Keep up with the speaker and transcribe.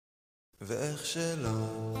ואיך שלא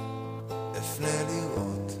אפנה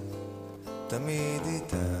לראות, תמיד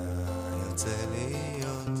איתה יוצא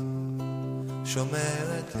להיות,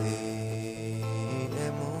 שומרת לי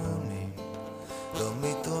אמונים, לא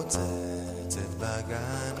מתרוצצת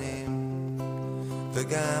בגנים,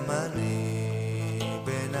 וגם אני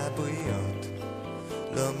בין הבריות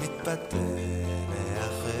לא מתפתה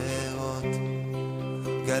לאחרות,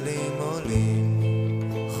 גלים עולים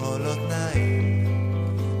חולות נעים,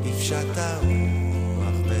 יפשט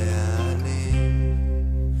הרוח בעלים,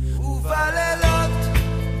 ובלילות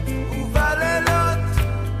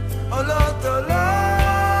עולות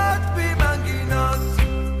במנגינות,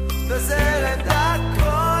 וזרת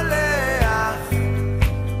הקולח,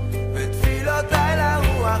 ותפילותיי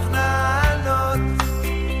לרוח נענות.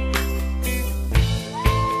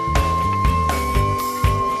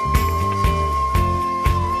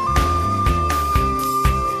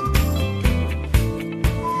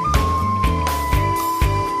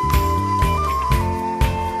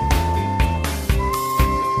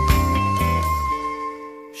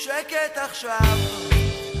 שקט עכשיו,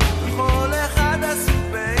 וכל אחד עסוק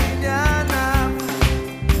בענייניו,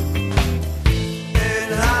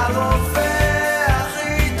 אין הרופא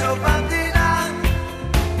הכי טוב במדינה,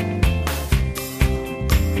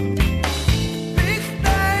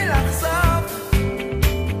 בכדי לחשוף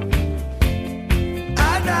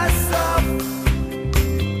עד הסוף,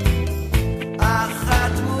 אך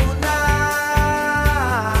התמונה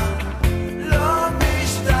לא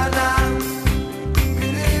משתנה,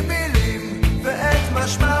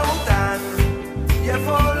 משמעותן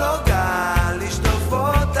יבוא לו גל לשטוף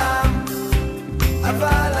אותם,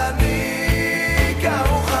 אבל אני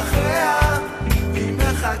כרוך אחריה, היא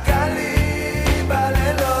מחכה לי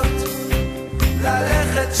בלילות,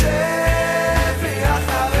 ללכת שבי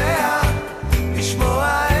אחריה,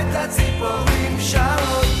 לשמוע את הציפורים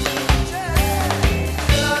שרות.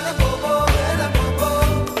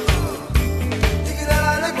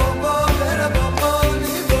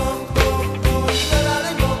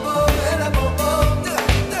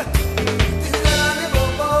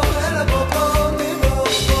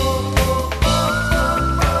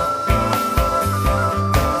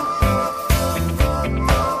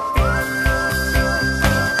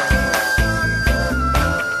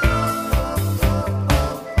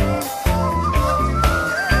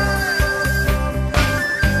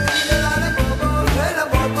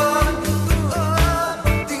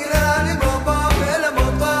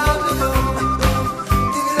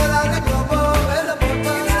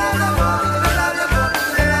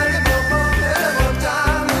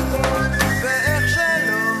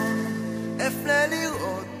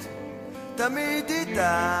 תמיד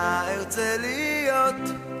איתה ארצה להיות,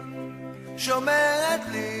 שומרת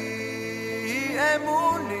לי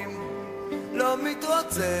אמונים, לא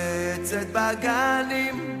מתרוצצת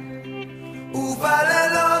בגנים,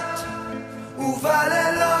 ובלילות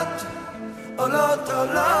עולות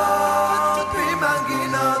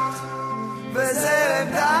במנגינות, וזרם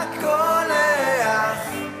הקולח,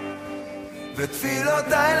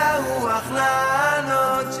 ותפילותיי לרוח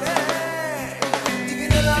נענות.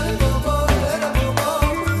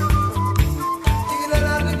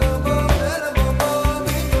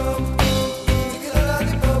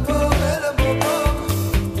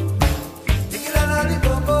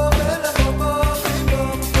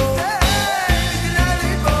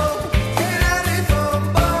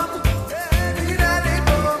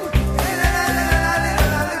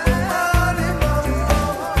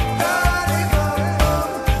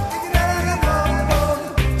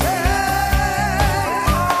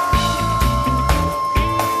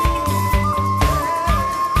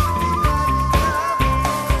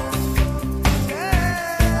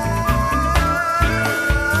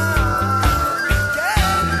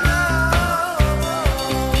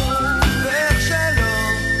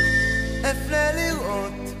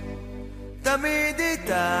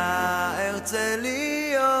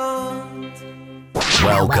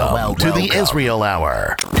 Welcome to the Israel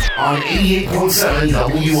Hour on 88.7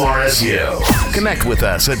 WRSU. Connect with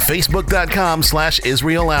us at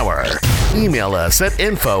facebook.com/Israel Hour. Email us at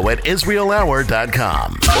info@israelhour.com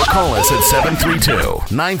or call us at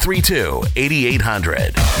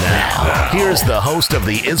 732-932-8800. Now, here's the host of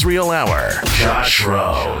the Israel Hour, Josh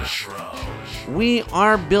Rowe. We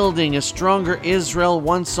are building a stronger Israel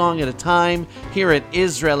one song at a time here at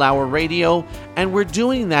Israel Hour Radio, and we're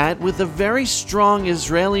doing that with a very strong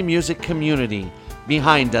Israeli music community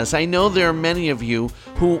behind us. I know there are many of you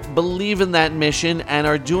who believe in that mission and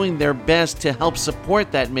are doing their best to help support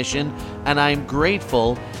that mission, and I'm grateful.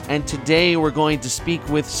 And today we're going to speak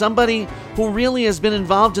with somebody who really has been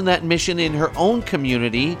involved in that mission in her own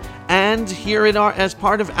community, and and here as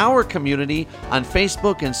part of our community on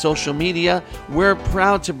Facebook and social media, we're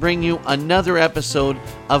proud to bring you another episode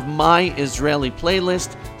of My Israeli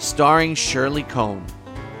Playlist starring Shirley Cohn.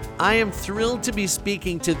 I am thrilled to be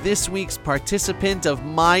speaking to this week's participant of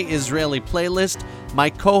My Israeli Playlist, my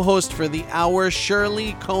co-host for the hour,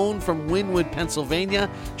 Shirley Cohn from Wynwood, Pennsylvania.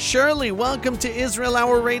 Shirley, welcome to Israel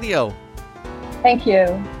Hour Radio. Thank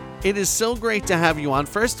you. It is so great to have you on.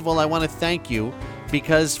 First of all, I want to thank you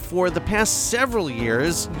because for the past several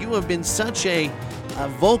years, you have been such a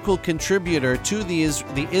vocal contributor to the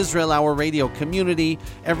Israel Hour Radio community.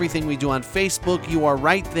 Everything we do on Facebook, you are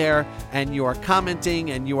right there and you are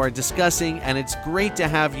commenting and you are discussing, and it's great to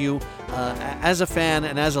have you as a fan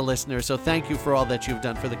and as a listener. So thank you for all that you've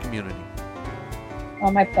done for the community.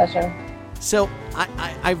 Oh, my pleasure. So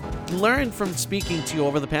I've learned from speaking to you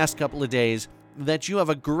over the past couple of days that you have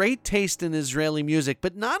a great taste in Israeli music,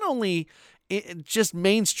 but not only just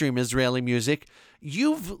mainstream Israeli music.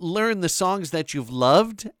 You've learned the songs that you've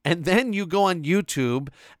loved, and then you go on YouTube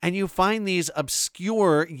and you find these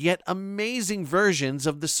obscure yet amazing versions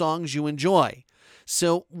of the songs you enjoy.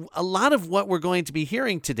 So a lot of what we're going to be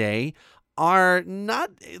hearing today are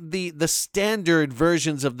not the standard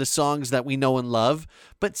versions of the songs that we know and love,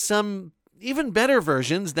 but some even better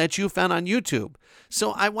versions that you found on YouTube.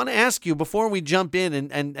 So I want to ask you, before we jump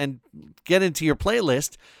in and get into your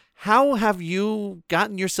playlist, how have you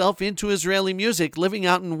gotten yourself into Israeli music living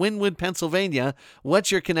out in Wynwood, Pennsylvania?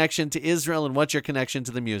 What's your connection to Israel and what's your connection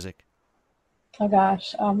to the music? Oh,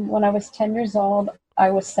 gosh. When I was 10 years old,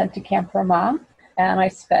 I was sent to Camp Ramah, and I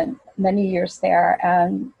spent many years there.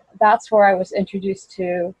 And that's where I was introduced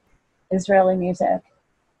to Israeli music.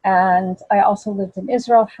 And I also lived in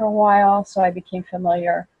Israel for a while, so I became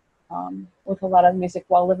familiar with a lot of music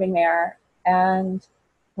while living there. And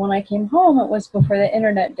when I came home, it was before the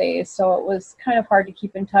internet days, so it was kind of hard to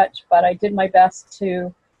keep in touch, but I did my best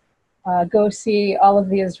to go see all of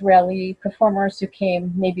the Israeli performers who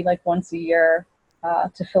came maybe like once a year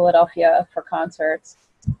to Philadelphia for concerts.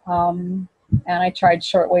 And I tried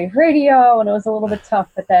shortwave radio, and it was a little bit tough,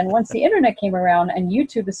 but then once the internet came around, and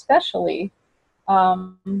YouTube especially,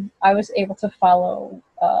 I was able to follow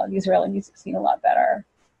the Israeli music scene a lot better.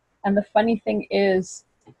 And the funny thing is,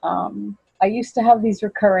 I used to have these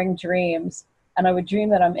recurring dreams, and I would dream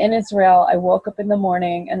that I'm in Israel. I woke up in the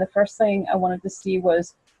morning, and the first thing I wanted to see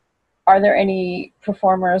was, are there any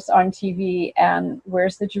performers on TV, and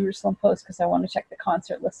where's the Jerusalem Post, because I want to check the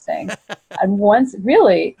concert listing. and once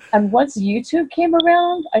YouTube came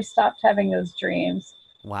around, I stopped having those dreams.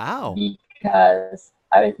 Wow. Because,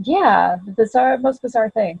 the most bizarre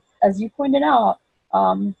thing. As you pointed out,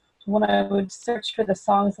 when I would search for the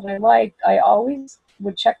songs that I liked, I always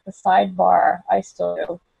would check the sidebar, I still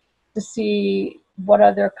do, to see what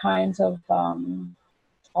other kinds of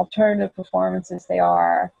alternative performances they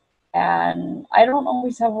are. And I don't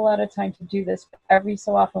always have a lot of time to do this, but every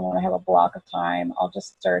so often when I have a block of time, I'll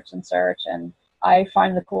just search, and I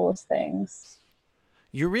find the coolest things.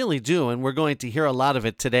 You really do, and we're going to hear a lot of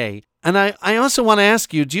it today. And I also want to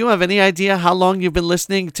ask you, do you have any idea how long you've been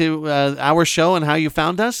listening to our show and how you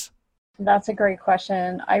found us? That's a great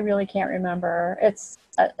question. I really can't remember. It's,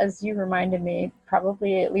 as you reminded me,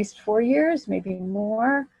 probably at least 4 years, maybe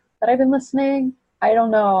more, that I've been listening. I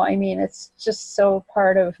don't know. I mean, it's just so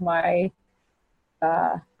part of my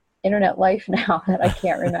internet life now that I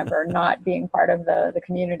can't remember not being part of the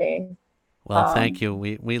community. Well, thank you.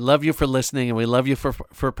 We love you for listening, and we love you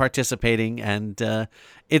for participating. And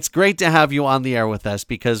it's great to have you on the air with us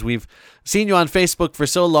because we've seen you on Facebook for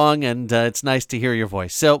so long, and it's nice to hear your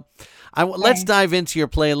voice. So let's dive into your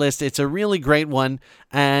playlist. It's a really great one.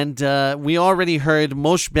 And we already heard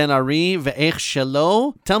Moshe Ben Ari, Ve'ech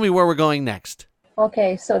Shelo. Tell me where we're going next.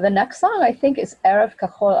 Okay, so the next song I think is Erev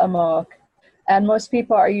Kachol Amok. And most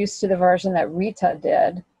people are used to the version that Rita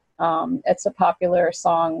did. It's a popular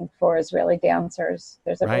song for Israeli dancers.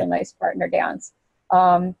 There's a really nice partner dance.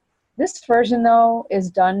 This version, though,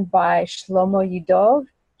 is done by Shlomo Yidov.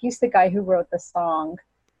 He's the guy who wrote the song.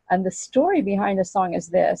 And the story behind the song is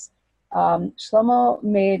this. Shlomo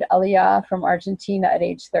made Aliyah from Argentina at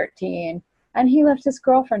age 13, and he left his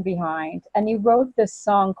girlfriend behind. And he wrote this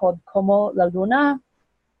song called Como la Luna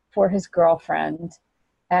for his girlfriend.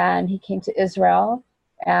 And he came to Israel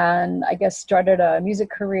and I guess started a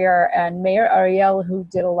music career. And Meir Ariel, who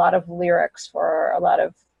did a lot of lyrics for a lot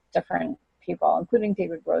of different people, including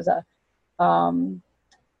David Rosa,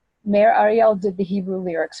 Meir Ariel did the Hebrew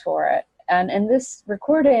lyrics for it. And in this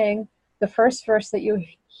recording, the first verse that you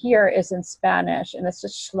hear is in Spanish, and it's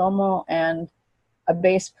just Shlomo and a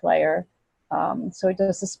bass player. So he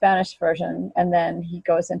does the Spanish version, and then he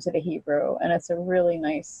goes into the Hebrew, and it's a really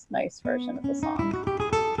nice version of the song.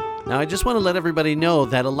 Now, I just want to let everybody know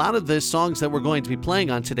that a lot of the songs that we're going to be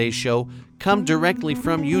playing on today's show come directly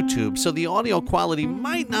from YouTube, so the audio quality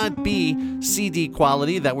might not be CD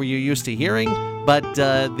quality that you're used to hearing, but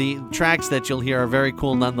the tracks that you'll hear are very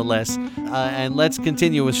cool nonetheless. And let's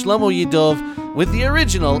continue with Shlomo Yidov with the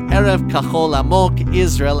original Erev Kachol Amok,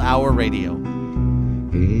 Israel Hour Radio.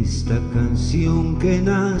 Esta canción que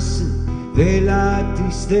nace de la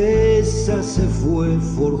tristeza se fue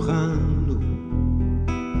forjando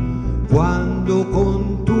cuando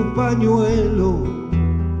con tu pañuelo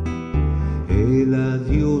el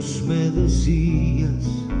adiós me decías.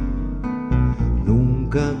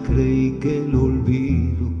 Nunca creí que el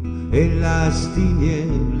olvido en las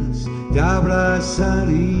tinieblas te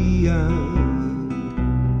abrazaría.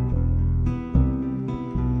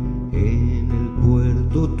 En el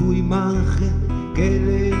puerto tu imagen que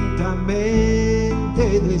lentamente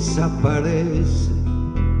desaparece.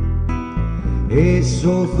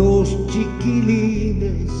 Esos dos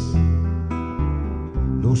chiquilines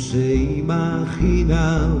no se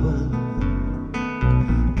imaginaban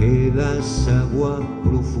que las aguas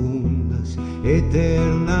profundas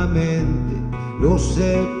eternamente los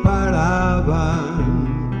separaban.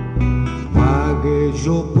 Vagué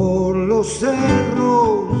yo por los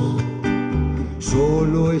cerros,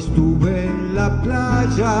 solo estuve en la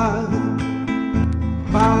playa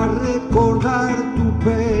para recordar tu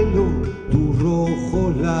pelo, tus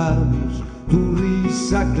rojos labios, tu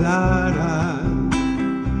risa clara.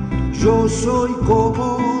 Yo soy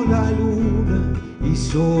como la luna y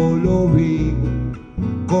solo vivo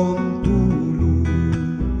con tu luz.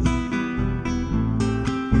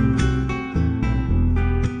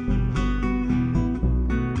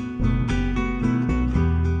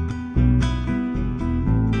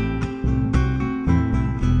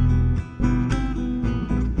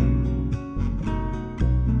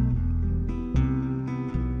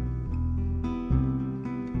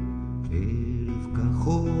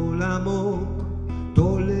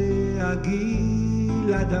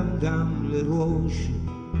 דמדם לראשי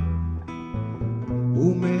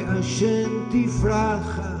ומעשן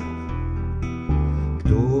תפרחה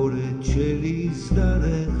קטורת שלי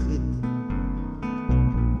הזדרכת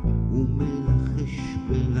ומלחש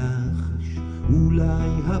בלחש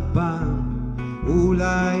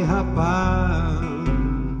אולי הפעם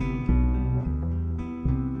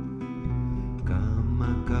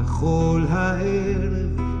כמה כחול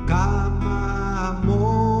הערב כמה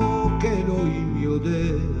עמוק אלוהים יודע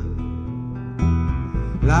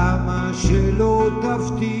למה שלא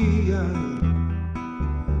תפתיע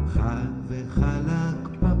חד וחלק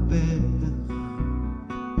בפתח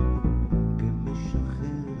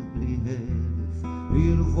כמשחרר בלי הרף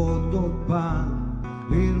לרבות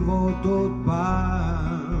עוד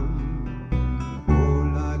פעם כל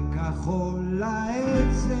הכחול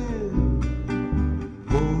לעצב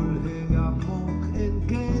כל העמוק אין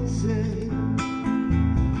קצב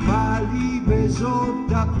בא לי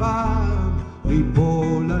בזאת הפעם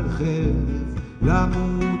ליפול על חרב,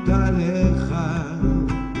 למות עליך,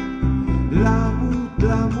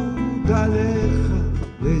 למות עליך,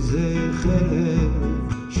 לזה חרב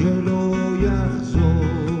שלא יחזור.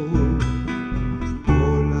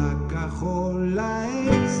 כל הכחול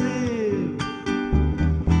לעצב,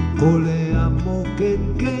 כל העמוק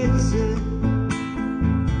אין קצב,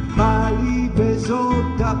 בא לי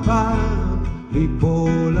בזאת הפעם,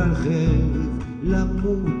 ליפול על חרב,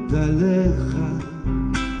 למות עליך,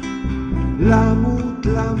 למות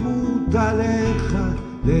עליך,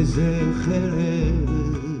 לזכר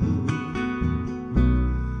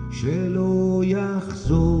שלא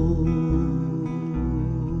יחזור.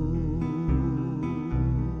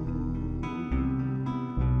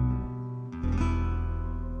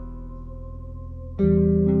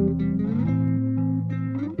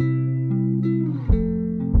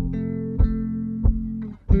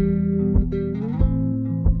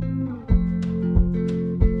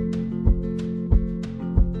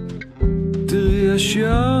 יש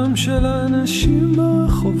ים של אנשים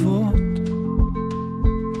ברחובות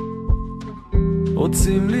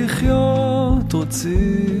רוצים לחיות,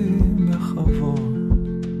 רוצים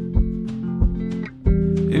בכבוד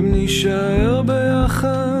אם נשאר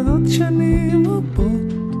ביחד עוד שנים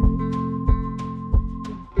רבות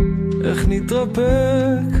איך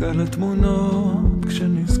נתרפק על התמונות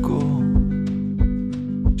כשנזכור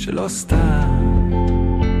שלא סתם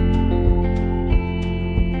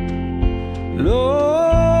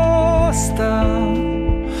לא סתם,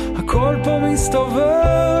 הכל פה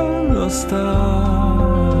מסתובב, לא סתם,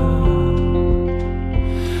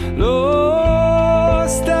 לא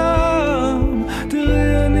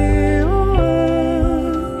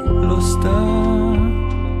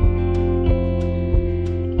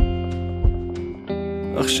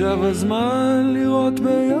עכשיו הזמן לראות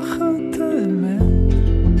ביחד את האמת,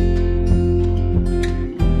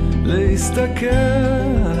 להסתכל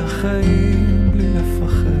על החיים בלי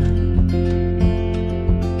לפחד.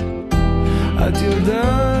 את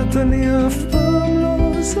יודעת אני אף פעם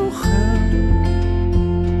לא זוכר,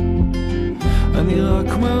 אני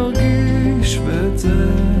רק מרגיש ואת זה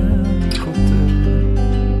כותב,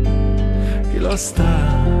 כי לא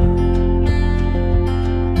סתם,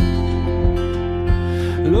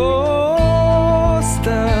 לא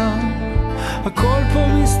סתם, הכל פה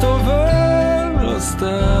מסתובב, לא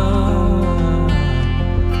סתם,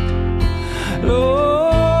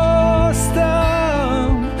 לא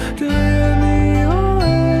סתם, תראי אני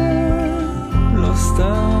אוהב, לא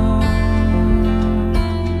סתם.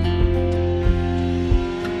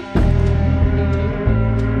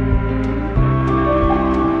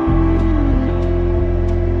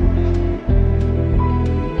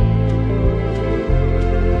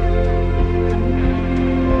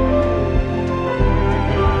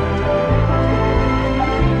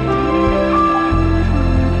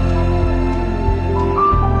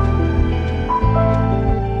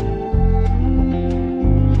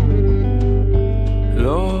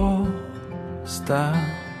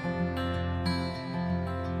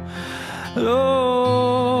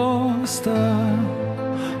 לא סתם,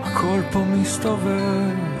 הכל פה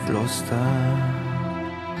מסתובב, לא סתם,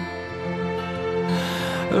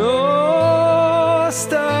 לא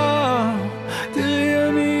סתם, תראי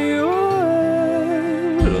אני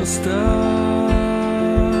אוהב, לא סתם,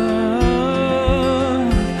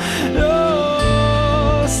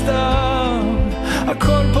 לא סתם,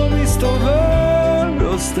 הכל פה מסתובב,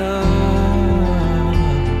 לא סתם,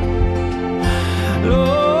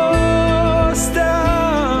 לא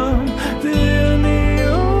סתם, תראי אני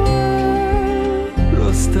אוהב,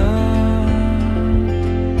 לא סתם,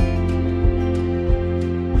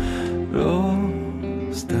 לא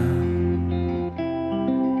סתם,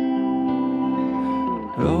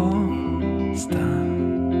 לא סתם,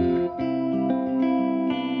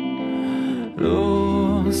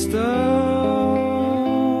 לא סתם.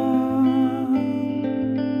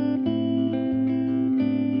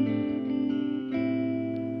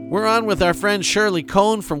 We're on with our friend Shirley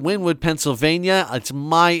Cohn from Wynwood, Pennsylvania. It's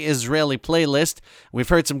My Israeli Playlist. We've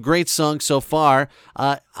heard some great songs so far.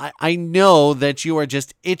 I know that you are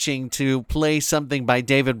just itching to play something by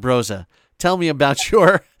David Broza. Tell me about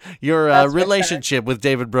your relationship with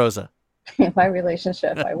David Broza. My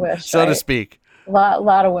relationship, I wish. So to speak. A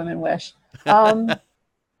lot of women wish.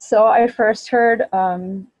 So I first heard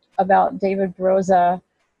about David Broza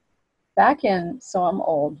back in, so I'm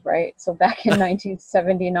old, right? So back in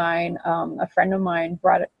 1979, a friend of mine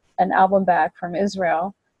brought an album back from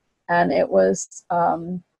Israel, and it was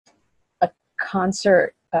a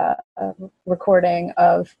concert recording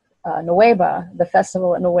of Nueva, the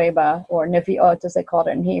festival at Nueva, or Nevi'ot as they called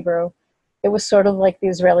it in Hebrew. It was sort of like the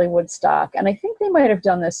Israeli Woodstock, and I think they might have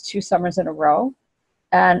done this 2 summers in a row.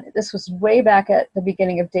 And this was way back at the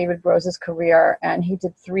beginning of David Broza's career, and he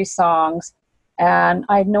did 3 songs. And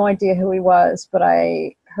I had no idea who he was, but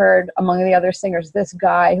I heard among the other singers this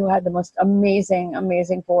guy who had the most amazing,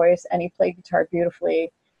 amazing voice, and he played guitar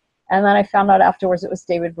beautifully. And then I found out afterwards it was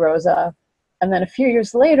David Broza. And then a few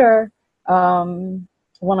years later,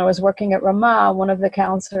 when I was working at Ramah, one of the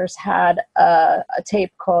counselors had a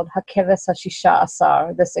tape called Hakeves HaShisha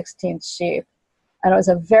Asar, the 16th Sheep. And it was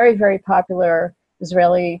a very, very popular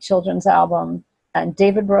Israeli children's album. And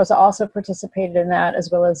David Broza also participated in that,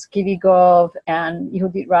 as well as Gidi Gov and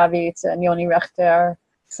Yehudit Ravitz and Yoni Rechter.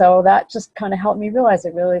 So that just kind of helped me realize I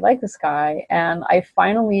really like this guy. And I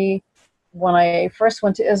finally, when I first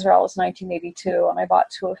went to Israel, it was 1982, and I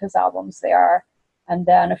bought 2 of his albums there. And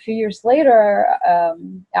then a few years later,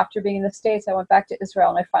 after being in the States, I went back to Israel,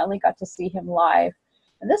 and I finally got to see him live.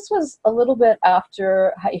 And this was a little bit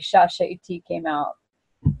after Ha'isha She'iti came out.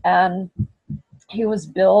 And he was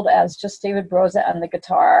billed as just David Broza and the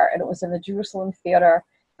guitar, and it was in the Jerusalem Theater.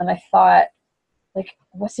 And I thought, like,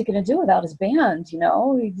 what's he going to do without his band? You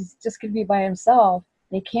know, he's just going to be by himself.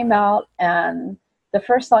 And he came out, and the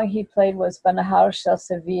first song he played was Banahar Shel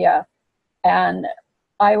Sevilla. And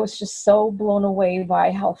I was just so blown away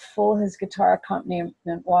by how full his guitar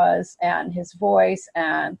accompaniment was, and his voice,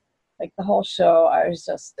 and like the whole show. I was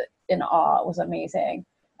just in awe. It was amazing.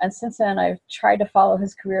 And since then, I've tried to follow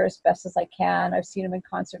his career as best as I can. I've seen him in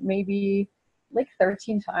concert maybe like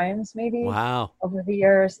 13 times, maybe. Wow. Over the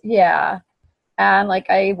years. Yeah. And like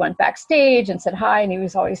I went backstage and said hi, and he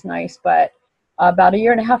was always nice. But about 1.5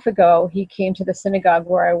 years ago, he came to the synagogue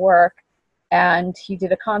where I work, and he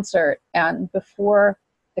did a concert. And before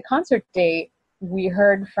the concert date, we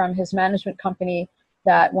heard from his management company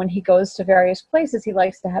that when he goes to various places, he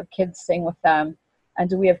likes to have kids sing with them. And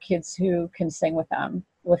do we have kids who can sing with him?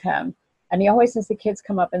 And he always has the kids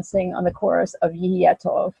come up and sing on the chorus of Yihye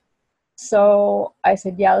Tov. So I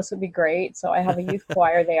said, yeah, this would be great. So I have a youth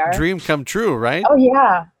choir there. Dream come true, right? Oh,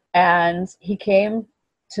 yeah. And he came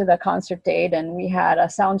to the concert date and we had a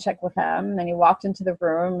sound check with him. And he walked into the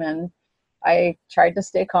room and I tried to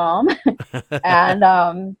stay calm.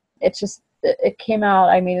 And it came out,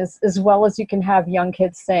 I mean, as well as you can have young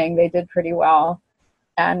kids sing. They did pretty well.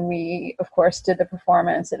 And we, of course, did the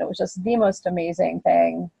performance. And it was just the most amazing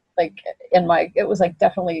thing. Like it was like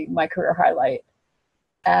definitely my career highlight.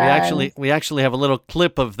 And we actually have a little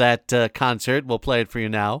clip of that concert. We'll play it for you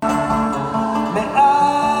now.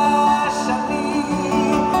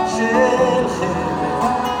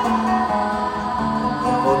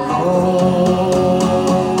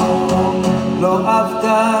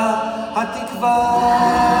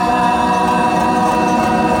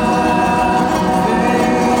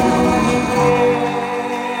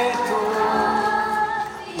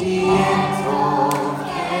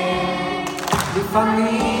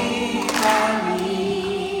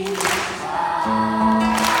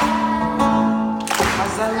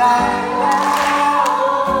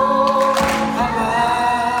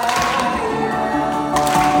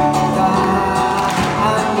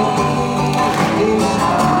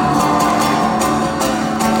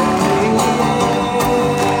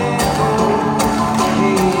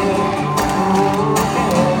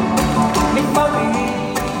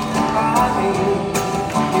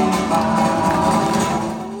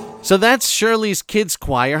 So that's Shirley's kids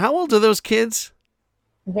choir. How old are those kids?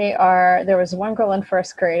 There was one girl in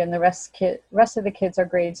first grade and the rest of the kids are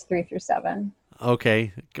grades 3 through 7.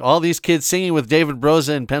 Okay. All these kids singing with David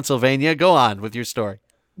Broza in Pennsylvania. Go on with your story.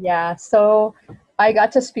 Yeah. So I got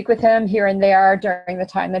to speak with him here and there during the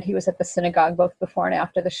time that he was at the synagogue, both before and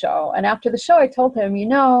after the show. And after the show, I told him,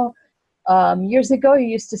 years ago, you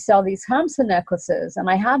used to sell these Hamsa necklaces and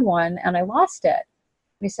I had one and I lost it.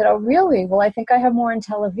 And he said, oh, really? Well, I think I have more in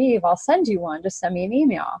Tel Aviv. I'll send you one. Just send me an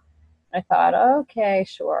email. I thought, okay,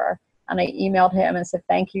 sure. And I emailed him and said,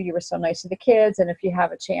 thank you. You were so nice to the kids. And if you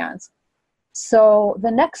have a chance. So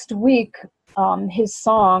the next week, his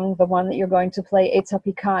song, the one that you're going to play, Eitz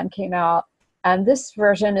HaPikan, came out. And this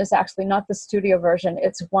version is actually not the studio version.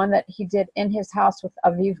 It's one that he did in his house with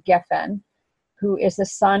Aviv Geffen, who is the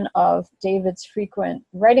son of David's frequent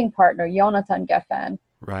writing partner, Yonatan Geffen.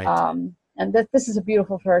 Right. And this is a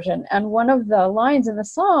beautiful version. And one of the lines in the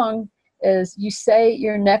song is, you say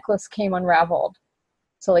your necklace came unraveled.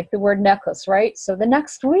 So like the word necklace, right? So the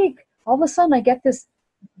next week, all of a sudden I get this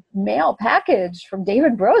mail package from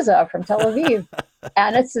David Broza from Tel Aviv.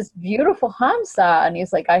 And it's this beautiful Hamsa. And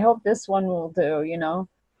he's like, I hope this one will do,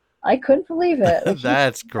 I couldn't believe it. Like,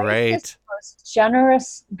 that's great. He's the most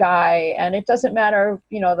generous guy. And it doesn't matter,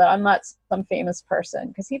 that I'm not some famous person,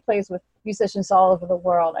 because he plays with musicians all over the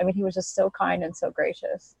world. I mean, he was just so kind and so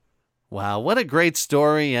gracious. Wow, what a great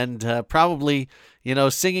story. And probably,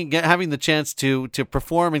 singing, having the chance to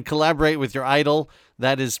perform and collaborate with your idol,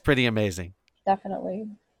 that is pretty amazing. Definitely.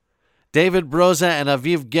 David Broza and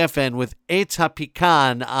Aviv Geffen with Eitz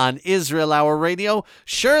HaPikan on Israel Hour Radio,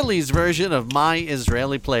 Shirley's version of My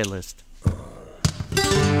Israeli Playlist.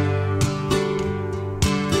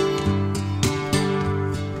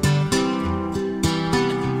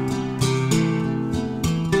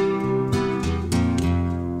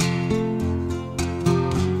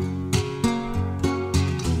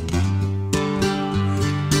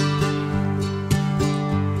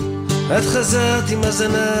 את חזרת עם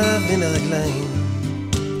הזנב בין הרגליים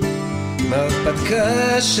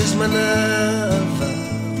מהרפתקה שזמנה עבר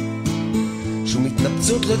שום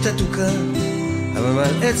התנפצות לא תתוקן אבל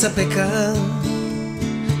מעל עץ הפקן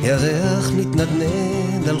ירח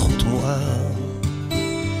מתנדנד על חוט מואר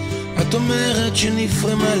את אומרת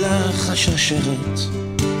שנפרמה לך השרשרת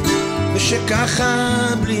ושככה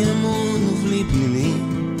בלי אמון ובלי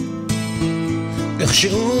פנינים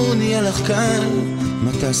איכשהו נהיה לך קל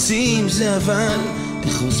מה תעשי עם זה אבל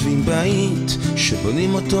איך עוזבים בית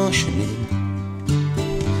שבונים אותו שנים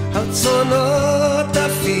הרצונות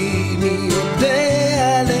עפים מי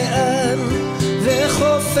יודע לאן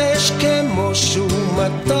וחופש כמו שהוא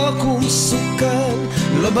מתוק ומסוכן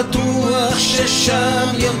לא בטוח ששם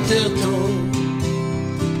יותר טוב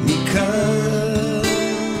מכאן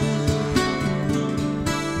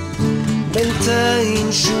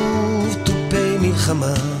בינתיים שוב טופי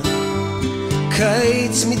מלחמה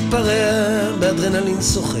קיץ מתפרע באדרנלין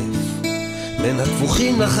סוחף בין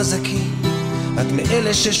הכבוכים לחזקים את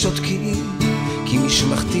מאלה ששותקים כי מי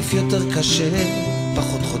שמחטיף יותר קשה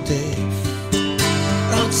פחות חוטף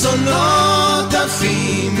הרצונות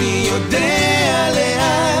עפים מי יודע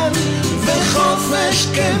לאן, וחופש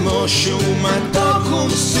כמו שהוא מתוק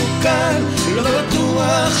ומסוכן, לא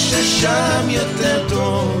בטוח ששם יותר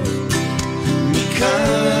טוב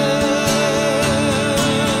מכאן.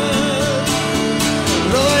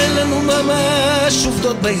 לא, אין לנו ממש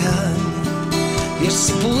עובדות ביד, יש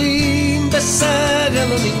סיפורים בסגה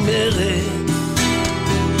לא נגמרת.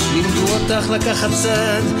 לימדו אותך לקחת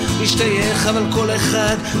צד, להשתייך, אבל כל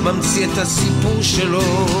אחד ממציא את הסיפור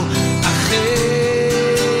שלו אחרת.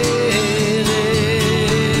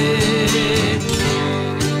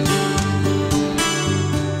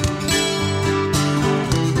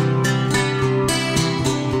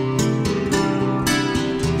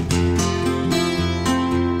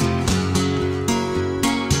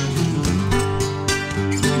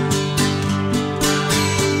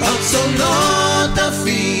 ארצונות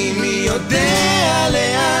עפים מי יודע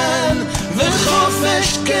לאן,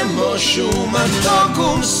 וחופש כמו שהוא מתוק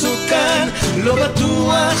ומסוכן, לא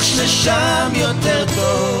בטוח ששם יותר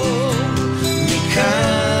טוב מכאן.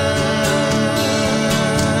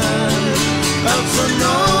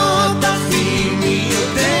 ארצונות עפים מי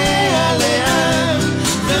יודע לאן,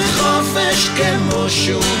 וחופש כמו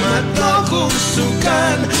שהוא מתוק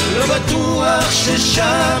ומסוכן, לא בטוח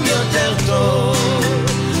ששם יותר טוב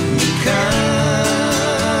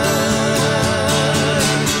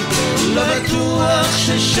לא בטוח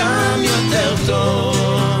ששם יותר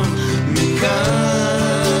טוב מכאן.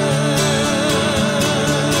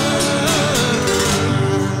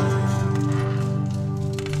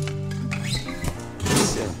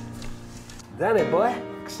 Done it, boy.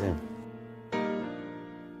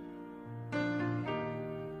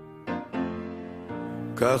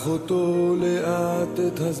 קח אותו לאט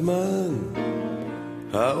את הזמן,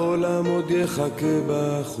 העולם עוד יחכה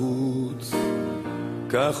בחוץ.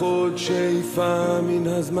 קח עוד שאיפה מן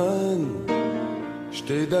הזמן,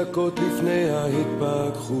 2 דקות לפני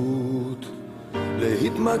ההתפכחות.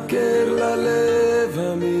 להתמכר ללב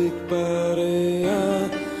המתפרע,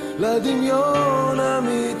 לדמיון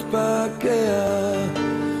המתפקע,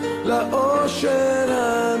 לאושר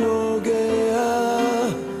הנוגע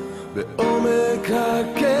בעומק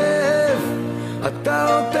הכאב.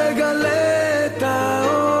 אתה עוד תגלה את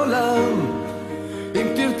העולם, אם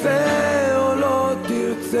תרצה או לא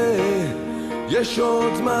תרצה, יש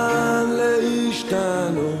עוד זמן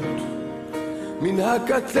להשתנות מן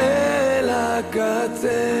הקצה לקצה.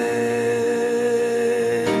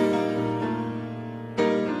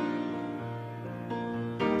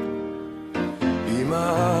 אם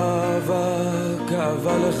האהבה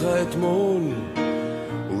כאבה לך אתמול,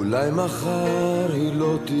 אולי מחר היא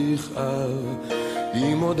לא תכאב.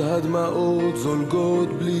 אם עוד הדמעות זולגות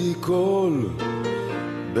בלי קול,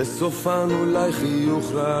 בסופן אולי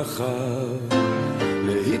חיוך רחב.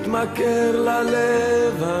 להתמכר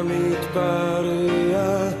ללב המתפרע,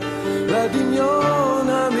 לדמיון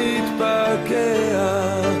המתפקע,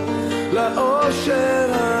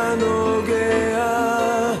 לאושר הנוגע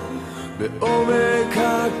בעומק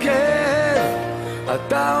הכאב.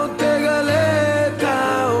 אתה עוד תגלה את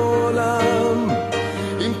העולם,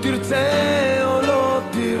 אם תרצה או לא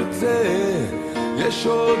תרצה, יש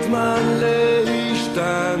עוד זמן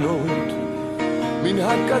להשתנות מן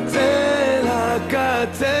הקצה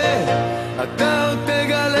לקצה. אתה עוד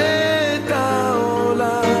תגלה את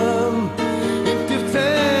העולם, אם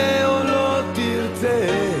תרצה או לא תרצה,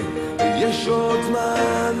 יש עוד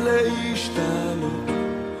זמן להשתנות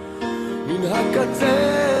מן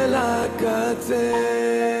הקצה לקצה.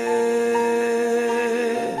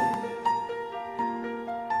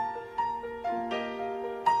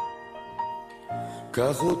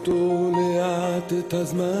 קח אותו לאט את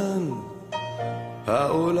הזמן,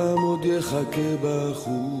 העולם עוד יחכה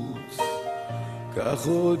בחוץ. קח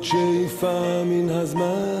עוד שאיפה מן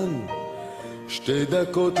הזמן, 2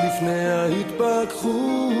 דקות לפני ההתפכחות.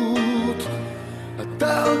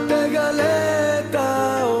 אתה עוד תגלה את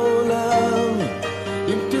העולם,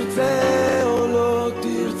 אם תרצה או לא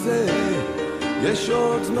תרצה, יש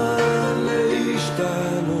עוד זמן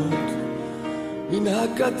להשתנות מן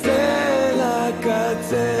הקצה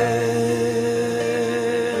לקצה.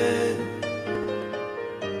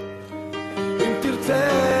 אם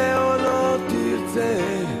תרצה או לא תרצה,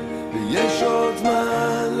 ויש עוד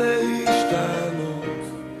זמן להשתנות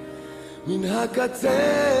מן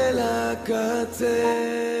הקצה לקצה.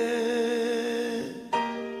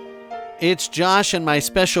 It's Josh and my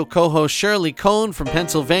special co-host Shirley Cohn from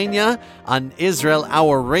Pennsylvania on Israel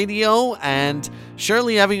Hour Radio. And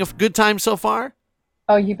Shirley, having a good time so far?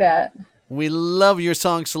 Oh, you bet. We love your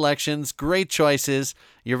song selections. Great choices.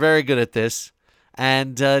 You're very good at this.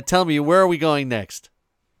 And tell me, where are we going next?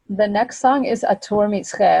 The next song is Atur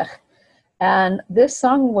Mitzchech. And this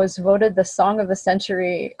song was voted the song of the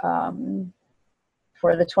century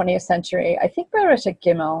for the 20th century. I think by Rosh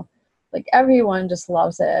Gimel. Like everyone just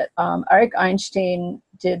loves it. Arik Einstein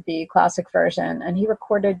did the classic version, and he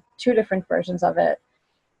recorded 2 different versions of it.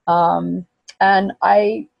 And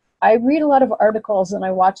I read a lot of articles and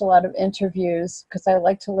I watch a lot of interviews because I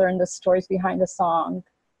like to learn the stories behind the song.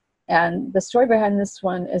 And the story behind this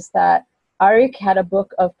one is that Arik had a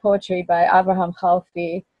book of poetry by Avraham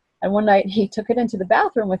Chalfi, and one night he took it into the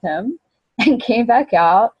bathroom with him and came back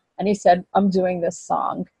out and he said, I'm doing this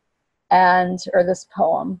song or this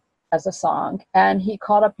poem as a song. And he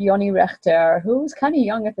called up Yoni Rechter, who was kind of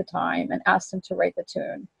young at the time, and asked him to write the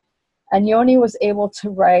tune. And Yoni was able to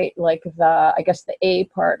write like the A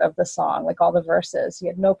part of the song, like all the verses. He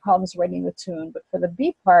had no problems writing the tune, but for the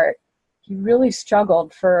B part, he really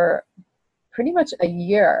struggled for pretty much a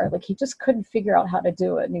year. Like he just couldn't figure out how to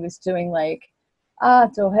do it. And he was doing like,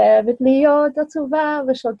 pardon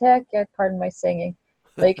my singing.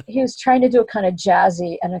 Like he was trying to do it kind of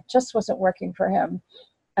jazzy and it just wasn't working for him.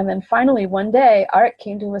 And then finally one day, Arik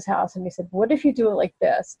came to his house and he said, what if you do it like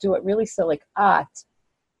this? Do it really still, like at,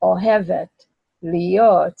 ohevet,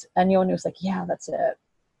 liot. And Yoni was like, yeah, that's it.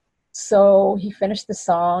 So he finished the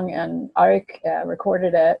song and Arik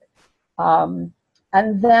recorded it.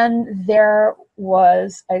 And then there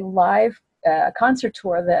was a live concert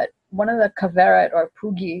tour that one of the Kaveret or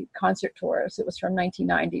Pugi concert tours, it was from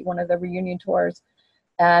 1990, one of the reunion tours.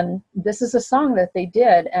 And this is a song that they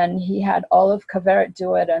did, and he had all of Kaveret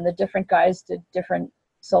do it, and the different guys did different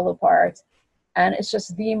solo parts. And it's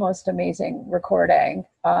just the most amazing recording.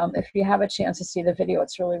 If you have a chance to see the video,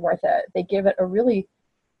 it's really worth it. They give it a really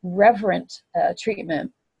reverent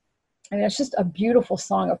treatment. I mean, it's just a beautiful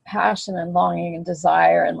song of passion and longing and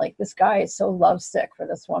desire. And like, this guy is so lovesick for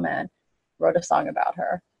this woman, wrote a song about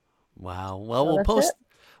her. Wow. Well, so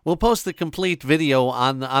we'll post the complete video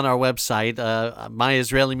on our website,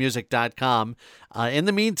 myisraelimusic.com. In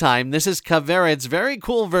the meantime, this is Kaveret's very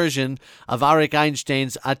cool version of Arik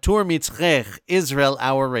Einstein's Atur Mitzchech, Israel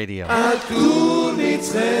Hour Radio. Atur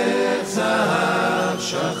Mitzchech Zahav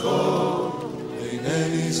Shachor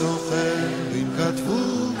Eineni Zocher Im Katvu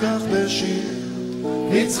Kach Beshir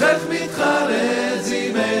Mitzchech Mitcharez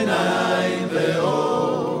Im Einayim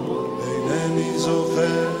Ve'or Eineni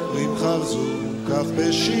Zocher Im Chalzu כך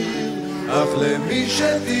בשיר, אך למי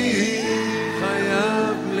שתהי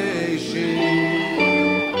חייב להישיר.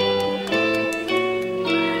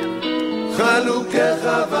 חלוקי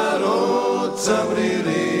חברות,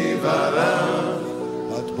 צמרירי ורח,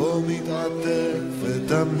 את בו מתעטפת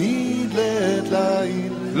תמיד לעת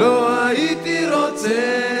ליל. לא הייתי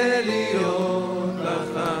רוצה להיות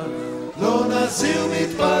לך, לא נזיר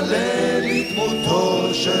מתפלל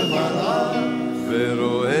לדמותו של מלאך.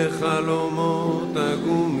 ורואה חלומות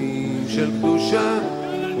עגומים של קדושה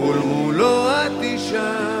ולמולו את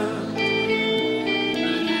אישה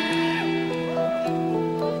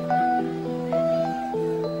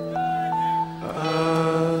את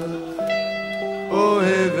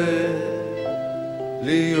אוהבת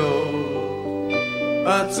להיות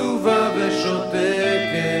עצובה ושותקת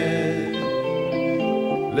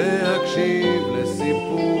להקשיב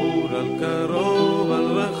לסיפור על קרוב על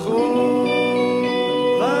רחוק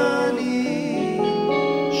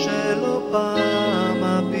פעם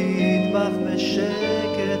הביט בך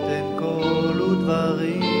בשקט אין קול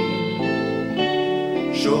ודברים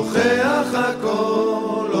שוכח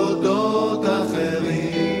הכל אודות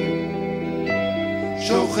אחרים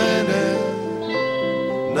שוכנת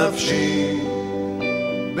נפשי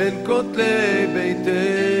בין כותלי ביתך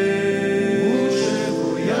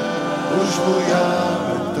ושבויה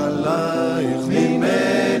בטלייך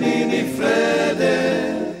ממני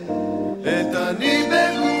נפרדת את אני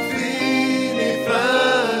בגופי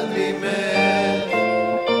נפרד ממך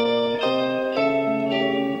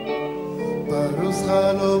פרוס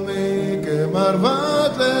חלומי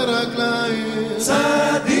כמרבט לרגלייך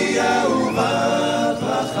צעדי אהובת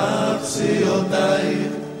לחפשי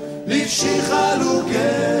אותייך לבשי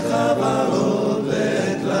חלוקי חברות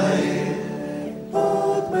לרגלייך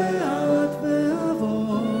עוד מעט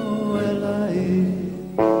ואבוא אלייך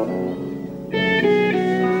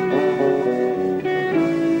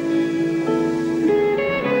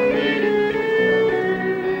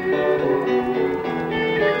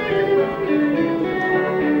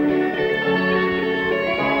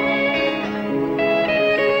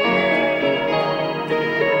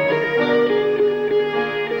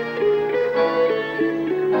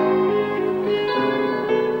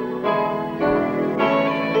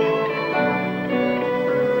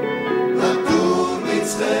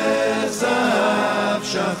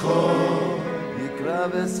שחור, יקרא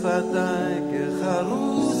בשפתיי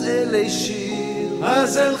כחרוז אלי שיר,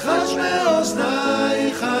 אז אלחש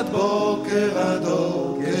מאוזנייך עד בוקר עד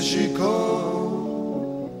אור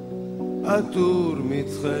כשיכור, עטור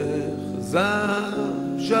מצחך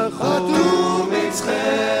זהב שחור, עטור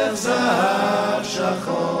מצחך זהב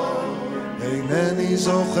שחור. אינני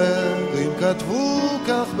זוכר אם כתבו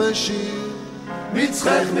כך בשיר,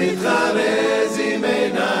 מצחך מתחרז עם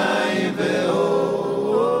עיניים ואור.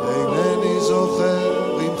 אינני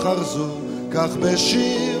זוכר אם חרזו כך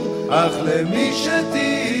בשיר, אך למי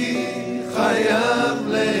שתהי חייב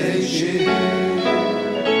להישיר.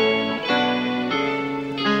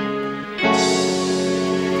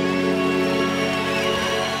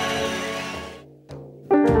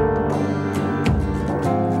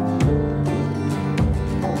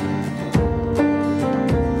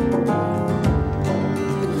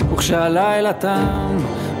 וכשהלילה תם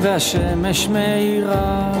והשמש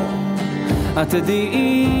מאירה, את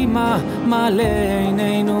תדעי מה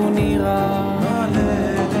לעינינו נראה,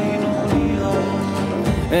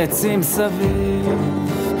 עצים סביב,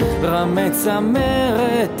 רמי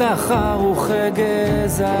צמרת, תחר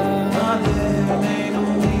וחגזה,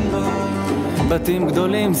 בתים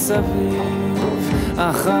גדולים סביב,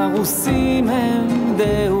 החרוסים הם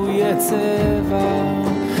דהויי צבע,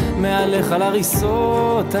 מעליך על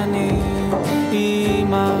הריסות אני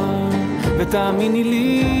אמא, ותאמיני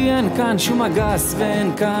לי אין כאן שום אגס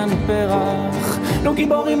ואין כאן פרח, לא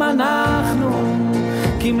גיבורים אנחנו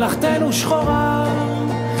כי מלאכתנו שחורה,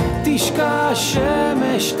 תשקע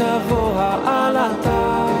השמש תבוא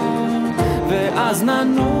העלתה, ואז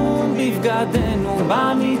ננום בבגדנו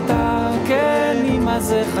במיטה. כן אמא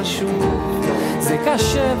זה חשוב, זה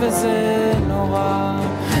קשה וזה נורא,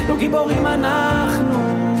 לא גיבורים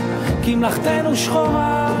אנחנו כי מלאכתנו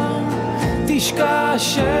שחורה, תשקע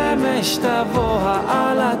השמש תבוא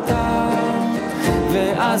העלתה,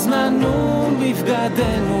 ואז ננום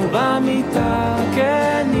בבגדנו במיטה.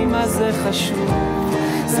 כן אמא זה חשוב,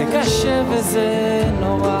 זה קשה וזה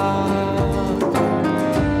נורא,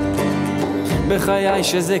 בחיי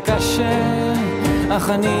שזה קשה, אך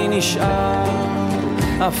אני נשאר,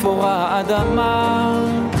 אפור האדמה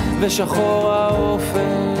ושחור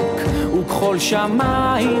האופק, וכחול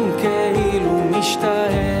שמיים כאילו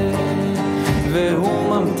משתאה, והוא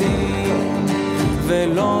ממתין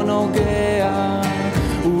ולא נוגע,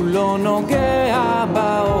 הוא לא נוגע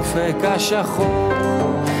באופק השחור,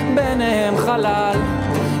 ביניהם חלל,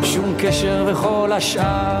 שום קשר וכל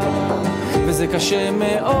השאר, וזה קשה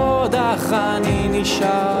מאוד אך אני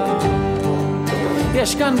נשאר.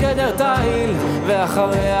 יש כאן גדר תיל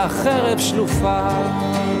ואחריה חרב שלופה,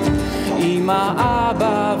 אמא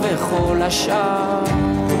אבא וכל השאר,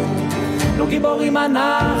 לא גיבורים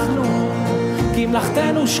אנחנו כי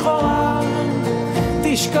מלאכתנו שחורה,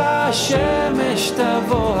 תשקע השמש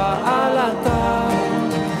תבוא העלתה,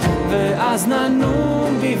 ואז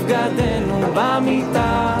ננום בבגדנו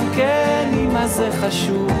במיטה. כן אמא זה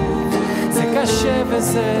חשוב, זה קשה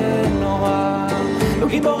וזה נורא, לא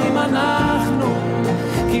גיבורים אנחנו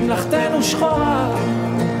כי מלאכתנו שחורה,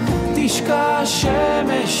 תשקע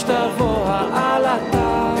השמש תבוא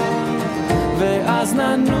העלתה, ואז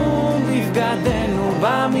ננום בבגדנו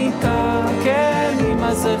במיטה. כן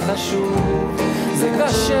אמא זה חשוב, זה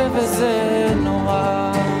קשה וזה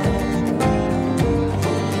נורא,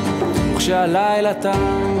 וכשהלילה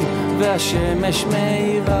תם והשמש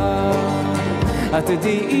מאירה, את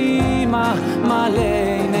תדעי מה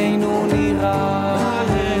לעינינו נראה,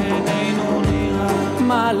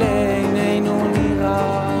 מה לעינינו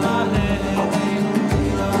נראה,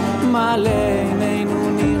 מה לעינינו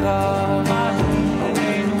נראה,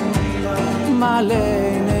 מה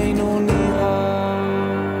לעינינו נראה.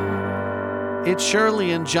 It's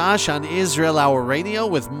Shirley and Josh on Israel Hour Radio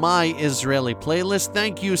with My Israeli Playlist.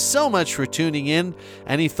 Thank you so much for tuning in.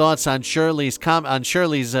 Any thoughts on Shirley's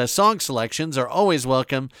song selections are always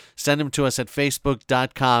welcome. Send them to us at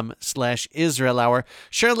facebook.com/Israel Hour.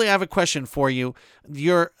 Shirley, I have a question for you.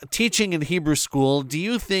 You're teaching in Hebrew school. Do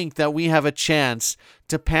you think that we have a chance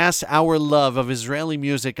to pass our love of Israeli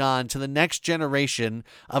music on to the next generation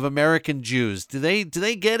of American Jews? Do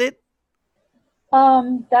they get it?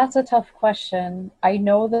 That's a tough question. I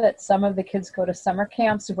know that some of the kids go to summer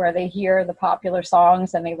camps where they hear the popular songs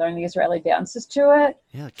and they learn the Israeli dances to it.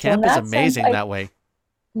 Yeah, camp is amazing that way.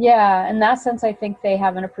 Yeah, in that sense, I think they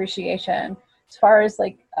have an appreciation. As far as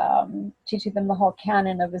like teaching them the whole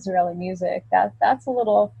canon of Israeli music, that's a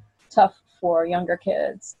little tough for younger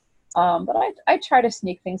kids. But I try to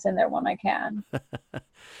sneak things in there when I can.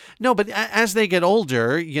 No, but as they get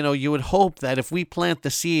older, you would hope that if we plant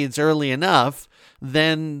the seeds early enough,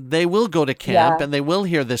 then they will go to camp and they will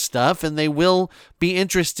hear this stuff and they will be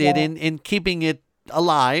interested in keeping it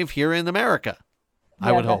alive here in America.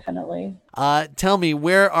 I would hope. Definitely. Tell me,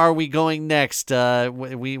 where are we going next?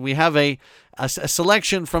 We have a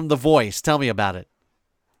selection from The Voice. Tell me about it.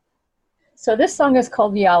 So this song is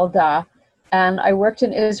called Yalda, and I worked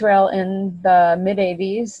in Israel in the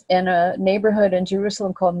mid-'80s in a neighborhood in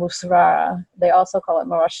Jerusalem called Musrara. They also call it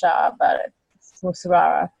Morasha, but it's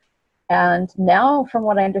Musrara. And now, from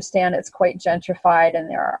what I understand, it's quite gentrified, and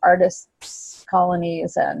there are artists'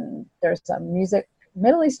 colonies, and there's a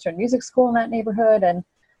Middle Eastern music school in that neighborhood, and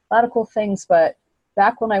a lot of cool things. But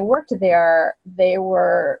back when I worked there, they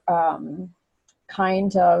were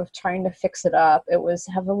kind of trying to fix it up. It was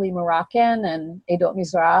heavily Moroccan and Edot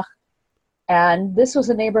Mizrach. And this was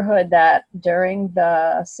a neighborhood that during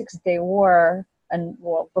the Six-Day War, and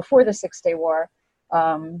before the Six-Day War,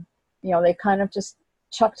 they kind of just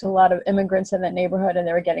chucked a lot of immigrants in that neighborhood, and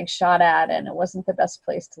they were getting shot at, and it wasn't the best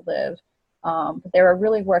place to live. But they were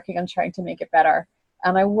really working on trying to make it better.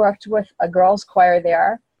 And I worked with a girls' choir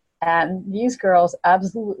there, and these girls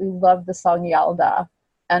absolutely loved the song Yalda.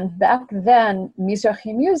 And back then,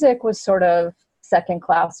 Mizrahi music was sort of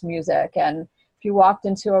second-class music. And if you walked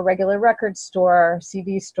into a regular record store,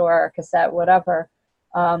 CD store, cassette, whatever,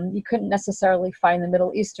 you couldn't necessarily find the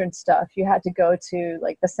Middle Eastern stuff. You had to go to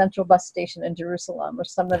like the Central Bus Station in Jerusalem or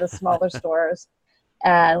some of the smaller stores.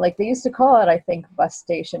 And like they used to call it, I think, bus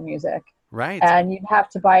station music. Right. And you'd have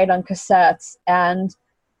to buy it on cassettes. And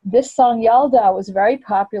this song, Yalda, was very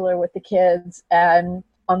popular with the kids. And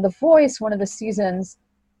on The Voice, one of the seasons,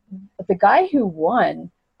 the guy who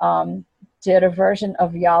won did a version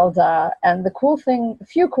of Yalda. And a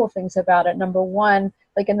few cool things about it. Number one,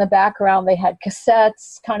 like in the background, they had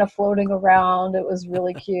cassettes kind of floating around. It was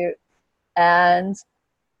really cute. And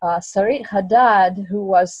Sarit Haddad, who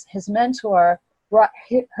was his mentor, brought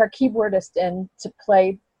her keyboardist in to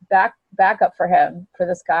play backup for him, for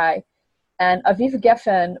this guy. And Aviv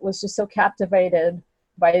Geffen was just so captivated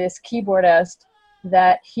by this keyboardist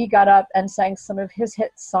that he got up and sang some of his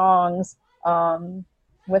hit songs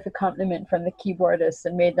with accompaniment from the keyboardist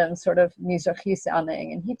and made them sort of Mizrahi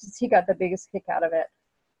sounding. And he got the biggest kick out of it.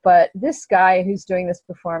 But this guy who's doing this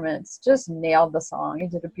performance just nailed the song. He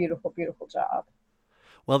did a beautiful, beautiful job.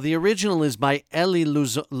 Well, the original is by Eli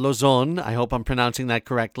Lozon. I hope I'm pronouncing that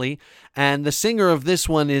correctly. And the singer of this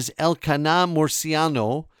one is Elkanah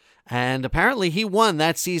Murciano. And apparently he won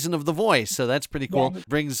that season of The Voice. So that's pretty cool. Yeah.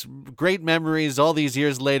 Brings great memories all these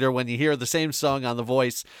years later when you hear the same song on The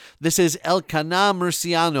Voice. This is Elkanah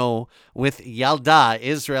Murciano with Yalda,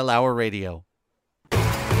 Israel Hour Radio.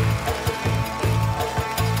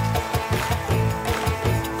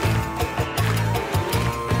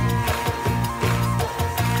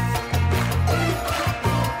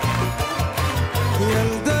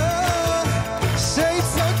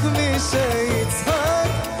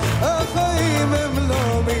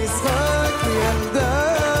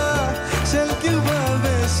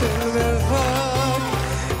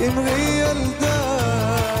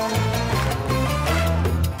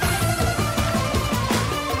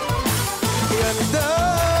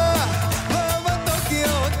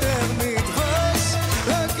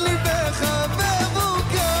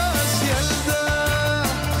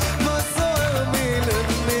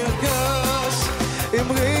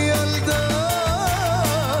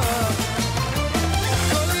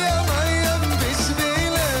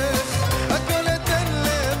 הכל אתן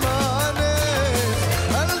למענך,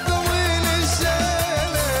 אל תאמרי לי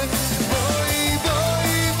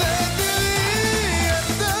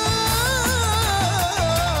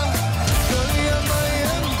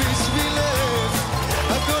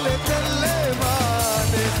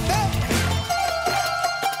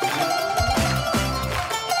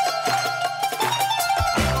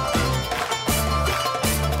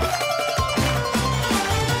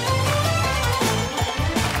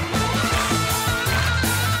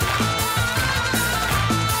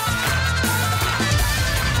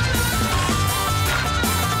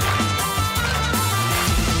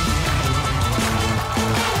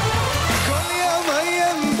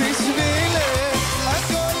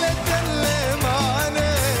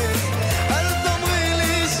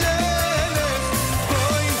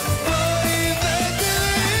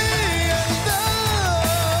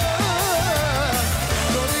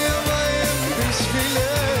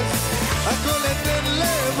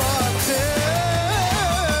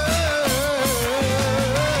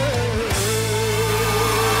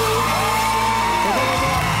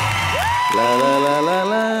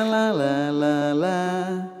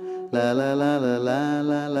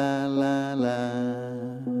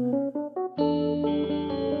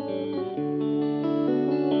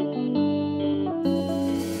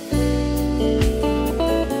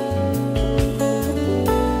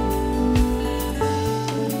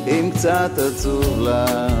קצת עצוב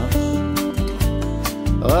לך,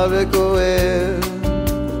 רע וכואב,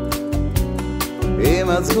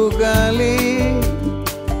 אם את זקוקה לי,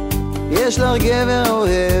 יש לך גבר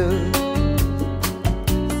אוהב,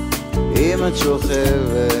 אם את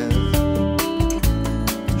שוכבת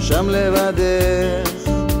שם לבדך,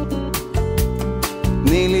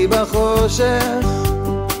 תני לי בחושך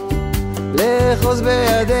לאחוז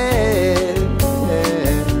בידך,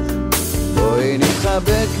 בואי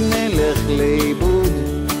נתחבק נלך לאיבוד,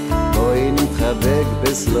 בואי נתחבק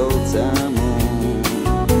בסלו צמוד.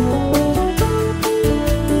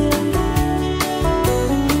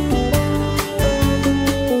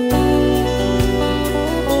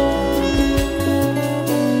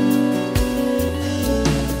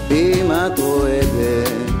 אם את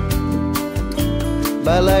רועדת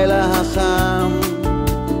בלילה החם,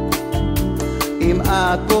 אם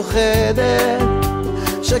את פוחדת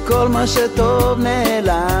שכל מה שטוב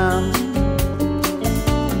נעלם,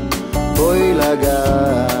 בואי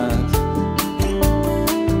לגעת,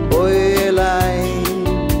 בואי אליי,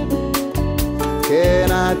 כן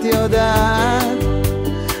את יודעת,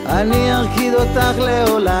 אני ארקיד אותך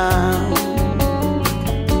לעולם.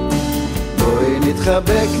 בואי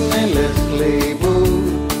נתחבק נלך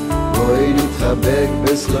לאיבוד, בואי נתחבק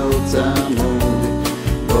בסלו צמוד,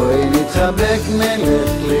 בואי נתחבק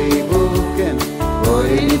נלך לאיבוד, כן,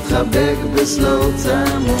 בואי נתחבק בסלו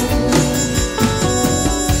צמוד.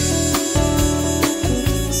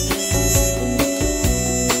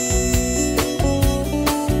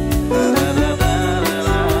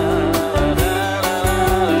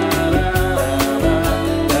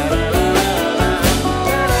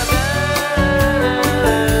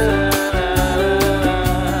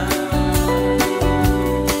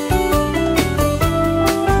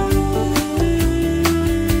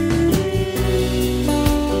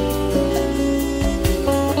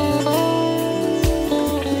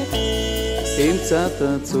 אם קצת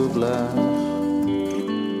עצוב לך,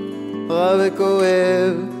 רע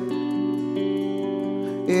וכואב,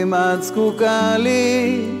 אם את זקוקה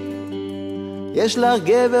לי, יש לך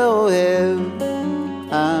גבר אוהב,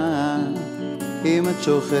 אם את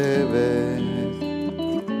שוכבת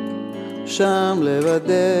שם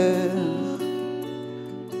לבדך,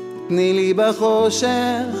 תני לי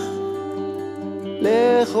בחושך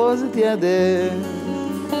לאחוז את ידך.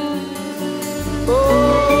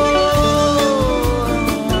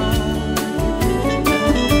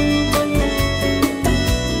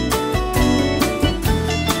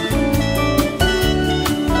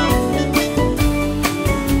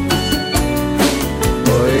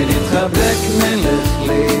 נתחבק נלך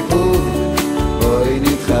לאיבוד, בואי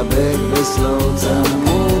נתחבק בסלו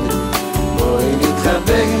צמוד, בואי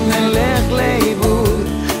נתחבק נלך לאיבוד,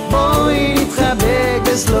 בואי נתחבק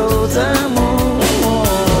בסלו צמוד,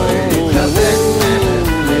 בואי נתחבק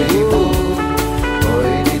נלך לאיבוד,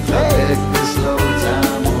 בואי נתחבק בסלו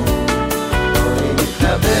צמוד, בואי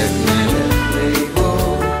נתחבק נלך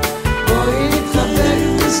לאיבוד, בואי נתחבק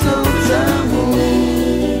בסלו צמוד.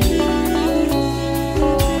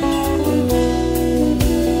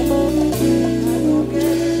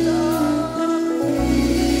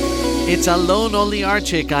 It's Alon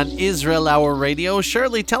Oliarchik on Israel Hour Radio.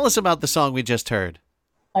 Shirley, tell us about the song we just heard.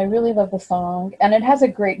 I really love the song, and it has a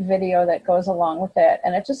great video that goes along with it,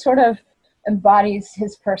 and it just sort of embodies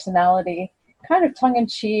his personality, kind of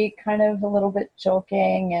tongue-in-cheek, kind of a little bit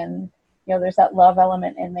joking, and you know, there's that love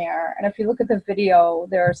element in there. And if you look at the video,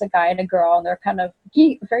 there's a guy and a girl, and they're kind of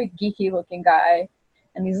very geeky-looking guy,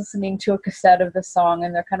 and he's listening to a cassette of the song,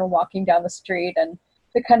 and they're kind of walking down the street, and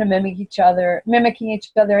they kind of mimicking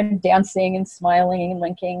each other and dancing and smiling and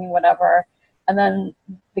linking and whatever. And then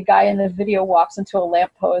the guy in the video walks into a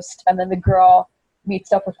lamppost, and then the girl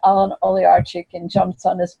meets up with Alon Oliarchik and jumps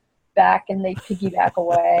on his back, and they piggyback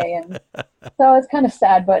away. And so it's kind of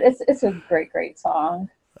sad, but it's a great song.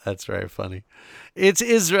 That's very funny. It's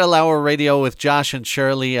Israel Hour Radio with Josh and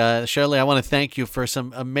Shirley. Shirley, I want to thank you for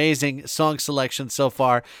some amazing song selections so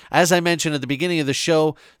far. As I mentioned at the beginning of the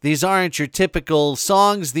show, these aren't your typical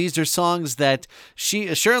songs. These are songs that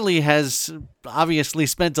Shirley has obviously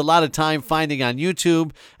spent a lot of time finding on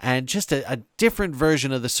YouTube, and just a different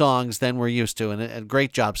version of the songs than we're used to, and a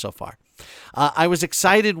great job so far. I was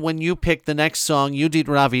excited when you picked the next song, Yehudit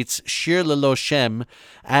Ravitz, Shir Lelo Shem.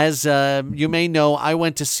 As you may know, I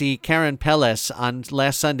went to see Karen Peles on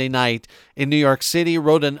last Sunday night in New York City,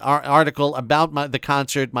 wrote an article about the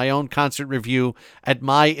concert, my own concert review at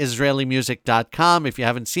myisraelimusic.com. If you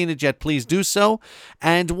haven't seen it yet, please do so.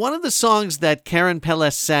 And one of the songs that Karen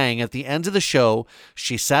Peles sang at the end of the show,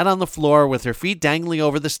 she sat on the floor with her feet dangling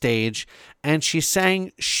over the stage, and she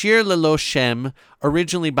sang Shir Lelo Shem,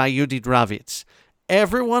 originally by Yehudit Ravitz.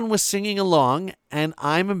 Everyone was singing along, and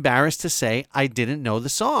I'm embarrassed to say I didn't know the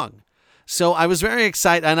song. So I was very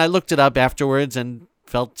excited, and I looked it up afterwards and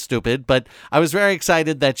felt stupid, but I was very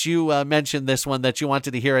excited that you mentioned this one, that you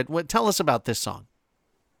wanted to hear it. Tell us about this song.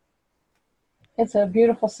 It's a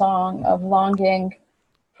beautiful song of longing.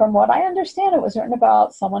 From what I understand, it was written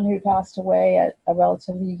about someone who passed away at a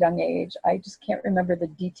relatively young age. I just can't remember the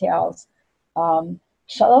details.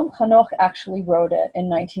 Shalom Chanoch actually wrote it in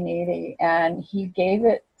 1980, and he gave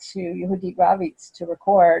it to Yehudit Ravitz to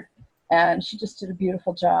record, and she just did a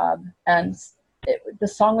beautiful job. And the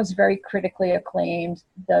song was very critically acclaimed.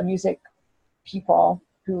 The music people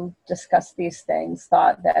who discussed these things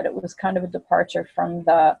thought that it was kind of a departure from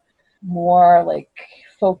the more like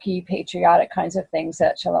folky, patriotic kinds of things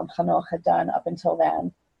that Shalom Chanoch had done up until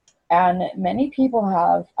then. And many people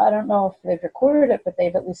have, I don't know if they've recorded it, but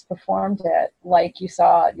they've at least performed it like you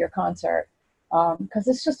saw at your concert. Because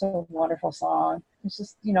it's just a wonderful song. It's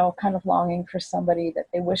just, kind of longing for somebody that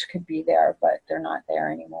they wish could be there, but they're not there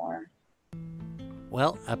anymore.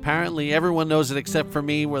 Well, apparently everyone knows it except for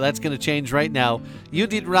me, where that's going to change right now.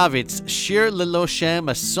 Yehudit Ravitz, Shir Lelo Shem,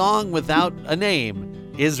 a song without a name.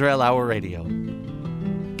 Israel Hour Radio.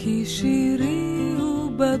 כי שירי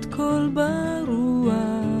הוא בת קול ברוח,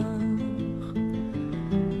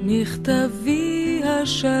 מכתבי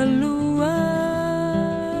השלוח,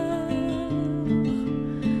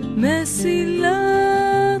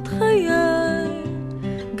 מסילת חיי,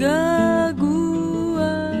 געגוע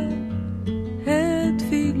את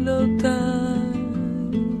תפילותיי.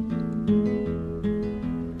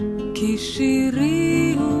 כי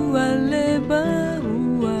שירי הוא עלה ברוח,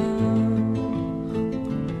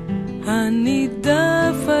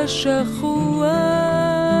 הנידף השכוח,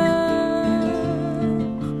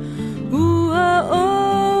 הוא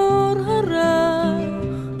האור הרך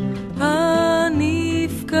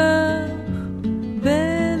הנפקח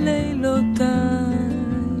בלילותיי,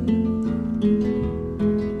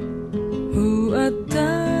 הוא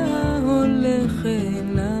אתה הולך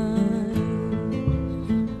אליי.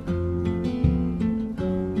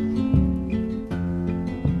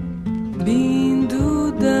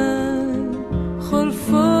 בנדודה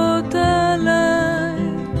חולפות עליי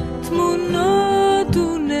תמונות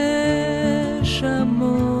ונשמות,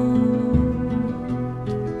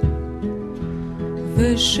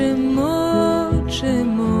 ושמות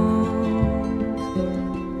שמות,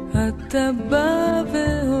 אתה בא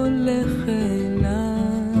והולך אליי.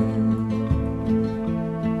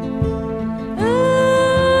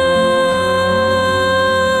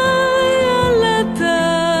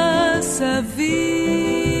 עלתה סביב,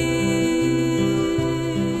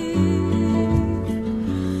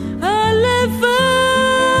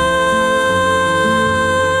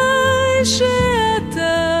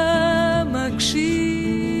 שאתה מקשיב,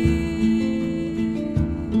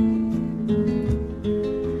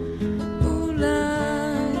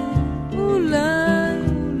 אולי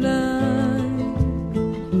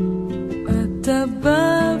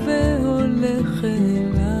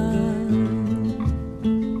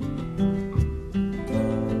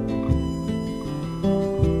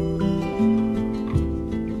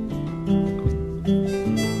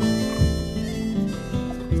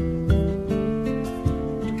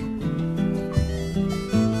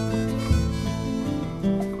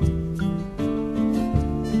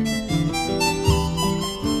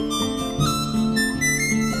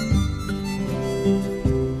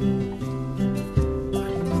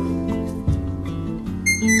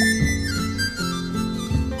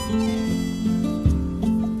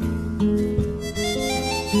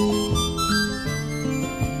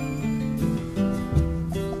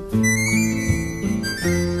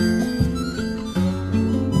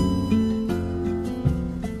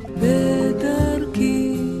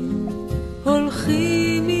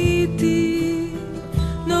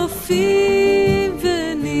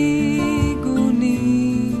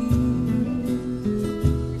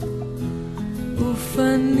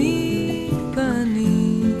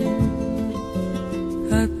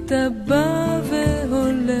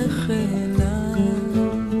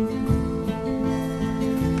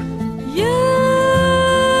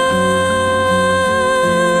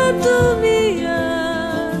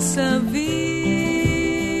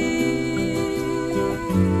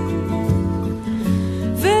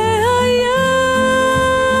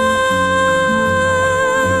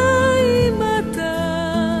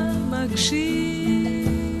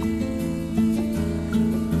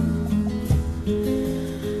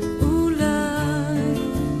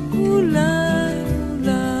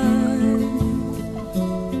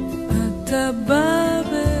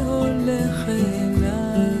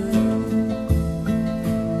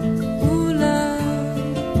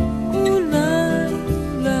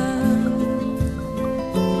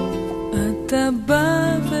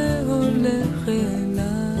בא והולך אליי.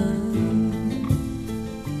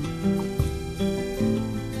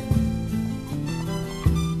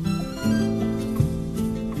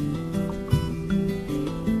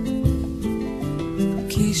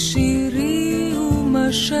 כי שירי הוא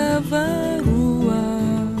משב הרוח,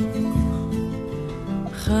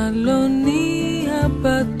 חלוני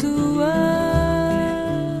הפתוח,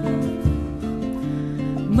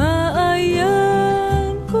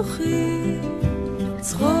 מעיין כוחי,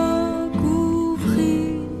 צחוק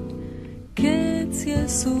ובכי, קץ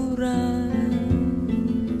יסורה.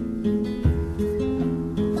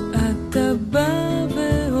 אתה בא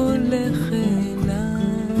והולך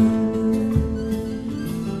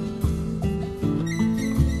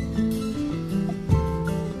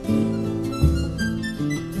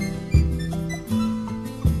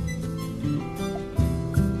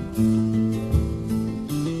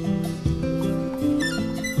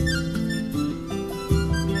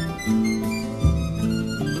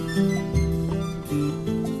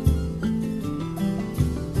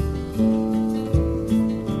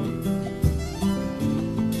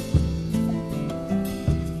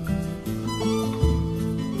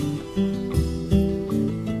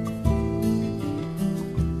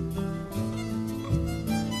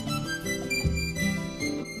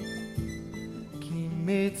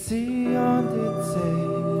מציון תצא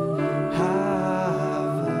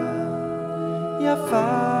אהבה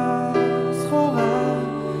יפה, זכורה,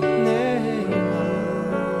 נעימה,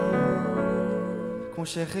 כמו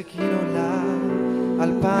שחיכינו לה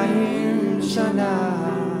 2000 שנה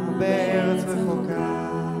בארץ רחוקה.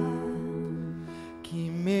 כי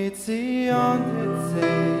מציון תצא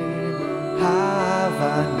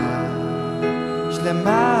ההבנה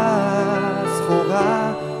שלמה,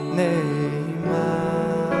 זכורה, נעימה,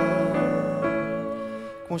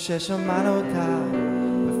 כמו ששמענו אותה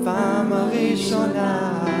בפעם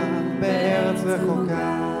הראשונה בארץ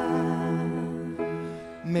רחוקה.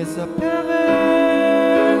 מספרת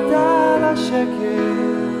על השקט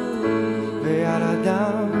ועל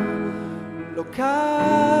אדם,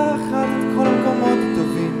 לוקחת את כל המקומות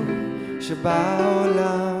הטובים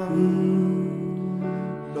שבעולם,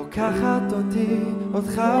 לוקחת אותי,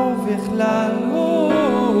 אותך ובכלל,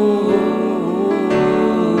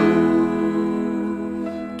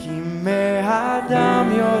 כי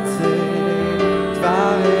מהאדם יוצא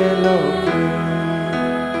דבר אלוקים,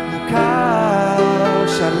 מוכר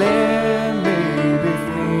שלם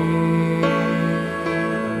מבפנים,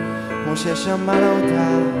 כמו ששמענו אותה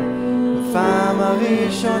בפעם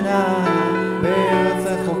הראשונה בארץ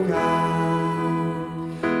רחוקה.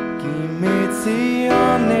 כי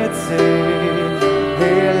מציון נצא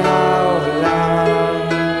אל העולם,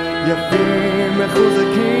 יפים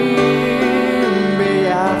מחוזקים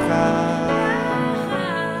ביחד,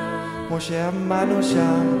 כמו שעמדנו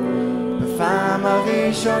שם בפעם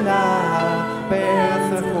הראשונה בארץ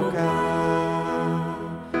רחוקה.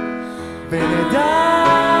 ונדע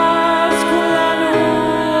אז כולנו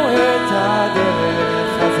את הדרך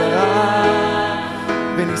חזרה,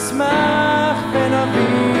 ונשמח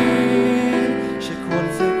ונבין שכל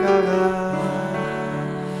זה קרה,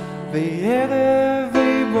 ויהי ערב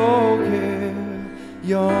ויהי בוקר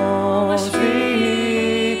יום שביעי,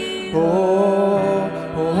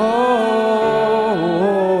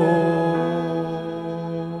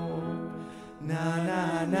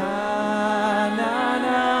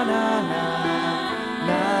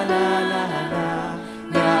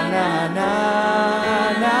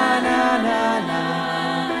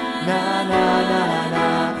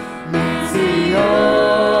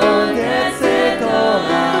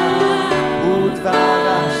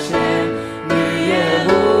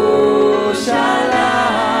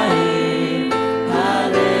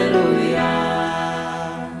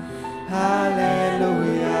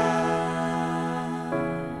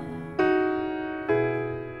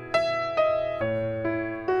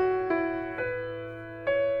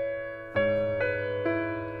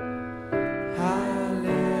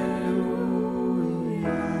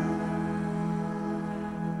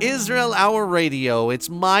 Israel Hour Radio. It's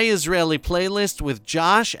My Israeli Playlist with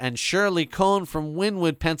Josh and Shirley Cohn from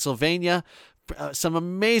Wynwood, Pennsylvania. Some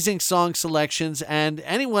amazing song selections, and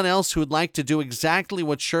anyone else who would like to do exactly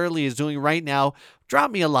what Shirley is doing right now,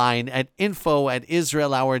 drop me a line at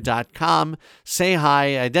info@israelhour.com. Say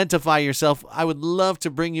hi, identify yourself. I would love to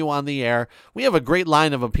bring you on the air. We have a great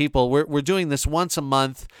lineup of people. We're doing this once a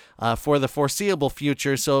month for the foreseeable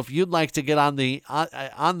future, so if you'd like to get on the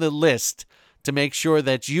list to make sure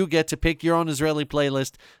that you get to pick your own Israeli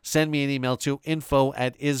playlist, send me an email to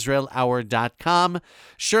info@israelhour.com.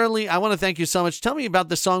 Shirley, I want to thank you so much. Tell me about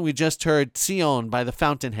the song we just heard, Tzion by the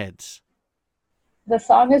Fountainheads. The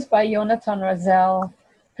song is by Yonatan Razel,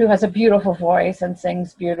 who has a beautiful voice and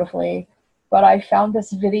sings beautifully. But I found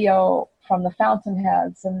this video from the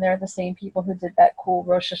Fountainheads, and they're the same people who did that cool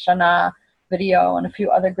Rosh Hashanah video and a few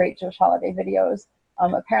other great Jewish holiday videos.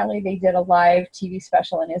 Apparently they did a live TV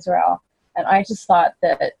special in Israel, and I just thought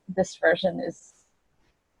that this version is,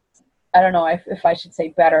 I don't know if I should say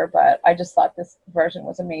better, but I just thought this version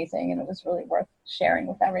was amazing, and it was really worth sharing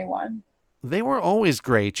with everyone. They were always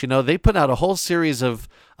great. You know, they put out a whole series of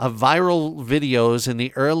viral videos in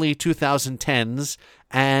the early 2010s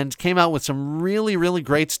and came out with some really, really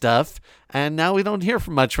great stuff. And now we don't hear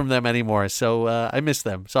much from them anymore. So I miss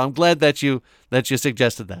them. So I'm glad that you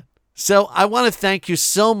suggested that. So I want to thank you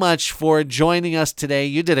so much for joining us today.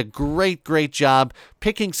 You did a great, great job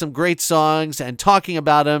picking some great songs and talking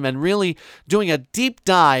about them and really doing a deep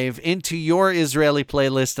dive into your Israeli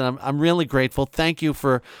playlist. And I'm really grateful. Thank you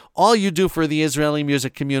for all you do for the Israeli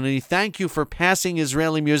music community. Thank you for passing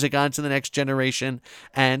Israeli music on to the next generation.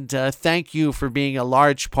 And thank you for being a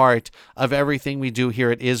large part of everything we do here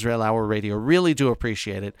at Israel Hour Radio. Really do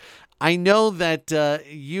appreciate it. I know that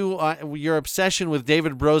your obsession with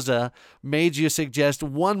David Broza made you suggest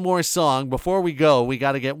one more song. Before we go, we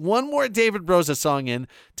got to get one more David Broza song in.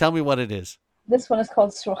 Tell me what it is. This one is called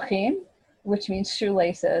Shrochim, which means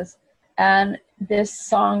shoelaces. And this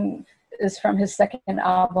song is from his second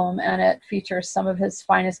album, and it features some of his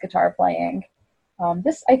finest guitar playing.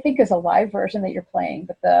 This, I think, is a live version that you're playing,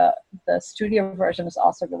 but the studio version is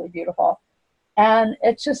also really beautiful. And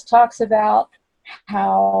it just talks about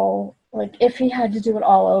how, like, if he had to do it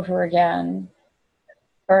all over again,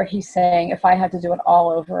 or he's saying, if I had to do it all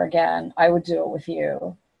over again, I would do it with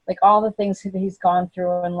you. Like, all the things that he's gone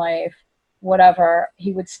through in life, whatever,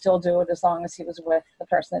 he would still do it as long as he was with the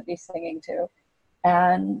person that he's singing to.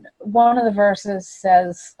 And one of the verses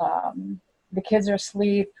says, the kids are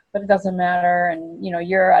asleep, but it doesn't matter, and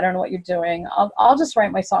I don't know what you're doing. I'll just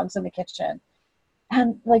write my songs in the kitchen.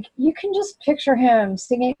 And, like, you can just picture him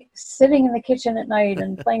sitting in the kitchen at night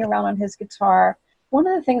and playing around on his guitar. One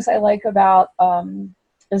of the things I like about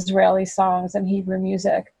Israeli songs and Hebrew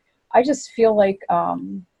music, I just feel like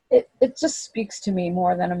it just speaks to me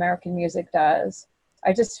more than American music does.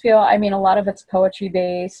 I just feel, a lot of it's poetry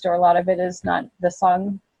based, or a lot of it is not. The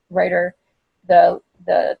songwriter,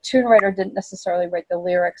 the tune writer didn't necessarily write the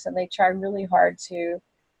lyrics, and they try really hard to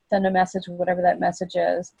send a message, whatever that message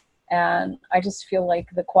is. And I just feel like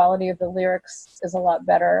the quality of the lyrics is a lot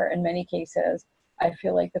better in many cases. I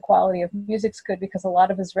feel like the quality of music's good because a lot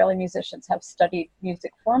of Israeli musicians have studied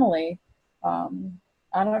music formally. I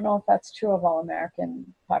don't know if that's true of all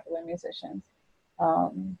American popular musicians.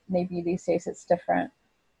 Maybe these days it's different.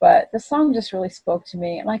 But the song just really spoke to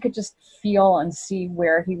me, and I could just feel and see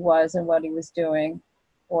where he was and what he was doing,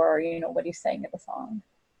 or, what he's saying in the song.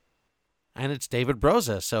 And it's David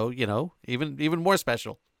Broza, so, even more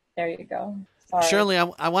special. There you go. Sorry. Shirley,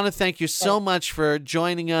 I want to thank you so much for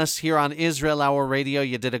joining us here on Israel Hour Radio.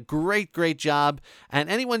 You did a great, great job. And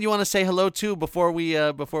anyone you want to say hello to before we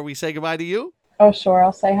say goodbye to you? Oh, sure.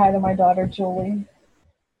 I'll say hi to my daughter, Julie.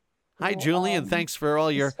 Hi, Julie, and thanks for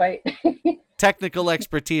all your technical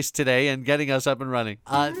expertise today and getting us up and running.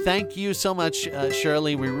 Thank you so much,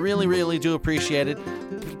 Shirley. We really, really do appreciate it.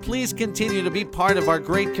 Please continue to be part of our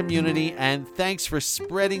great community, and thanks for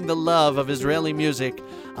spreading the love of Israeli music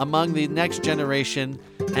among the next generation,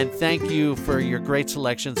 and thank you for your great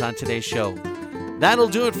selections on today's show. That'll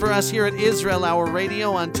do it for us here at Israel Hour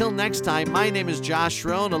Radio. Until next time, my name is Josh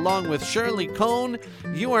Rohn, along with Shirley Cohn.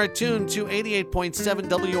 You are tuned to 88.7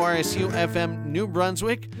 WRSU FM New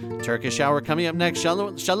Brunswick. Turkish Hour coming up next.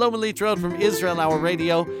 Shalom Alitrot from Israel Hour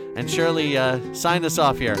Radio. And Shirley, sign us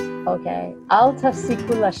off here. Okay. Al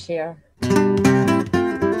tafsiku lashir.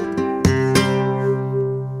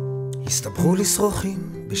 הסתבכו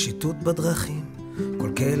לשרוכים בשיטוט בדרכים, כל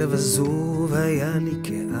כלב עזוב היה לי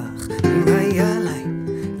כאח. אם היה לי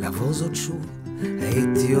לעבור זאת שוב,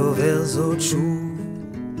 הייתי עובר זאת שוב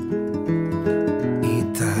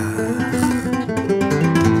איתך.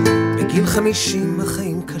 בגיל 50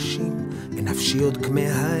 החיים קשים, ונפשי עוד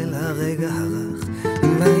כמהה אל הרגע הרך.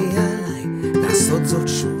 אם היה לי לעשות זאת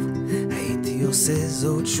שוב, הייתי עושה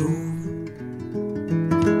זאת שוב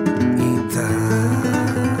איתך.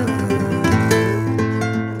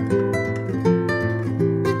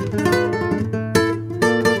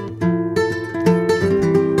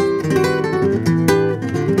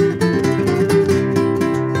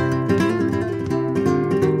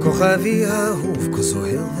 כוכבי האהוב, כה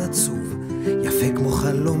זוהר ועצוב, יפה כמו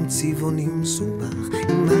חלום צבעוני מסובך.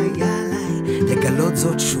 אם היה לי לגלות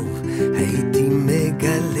זאת שוב, הייתי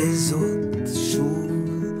מגלה זאת שוב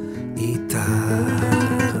איתך.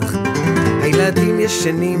 הילדים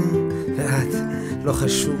ישנים ואת לא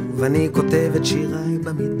חשוב, אני כותב את שיריי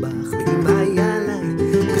במטבח, ואם היה עליי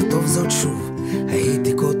לכתוב זאת שוב,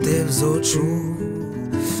 הייתי כותב זאת שוב.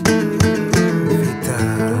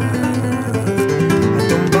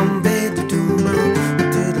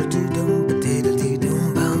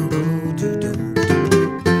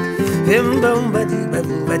 Bum bum ba dee ba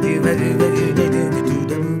doo ba doo ba doo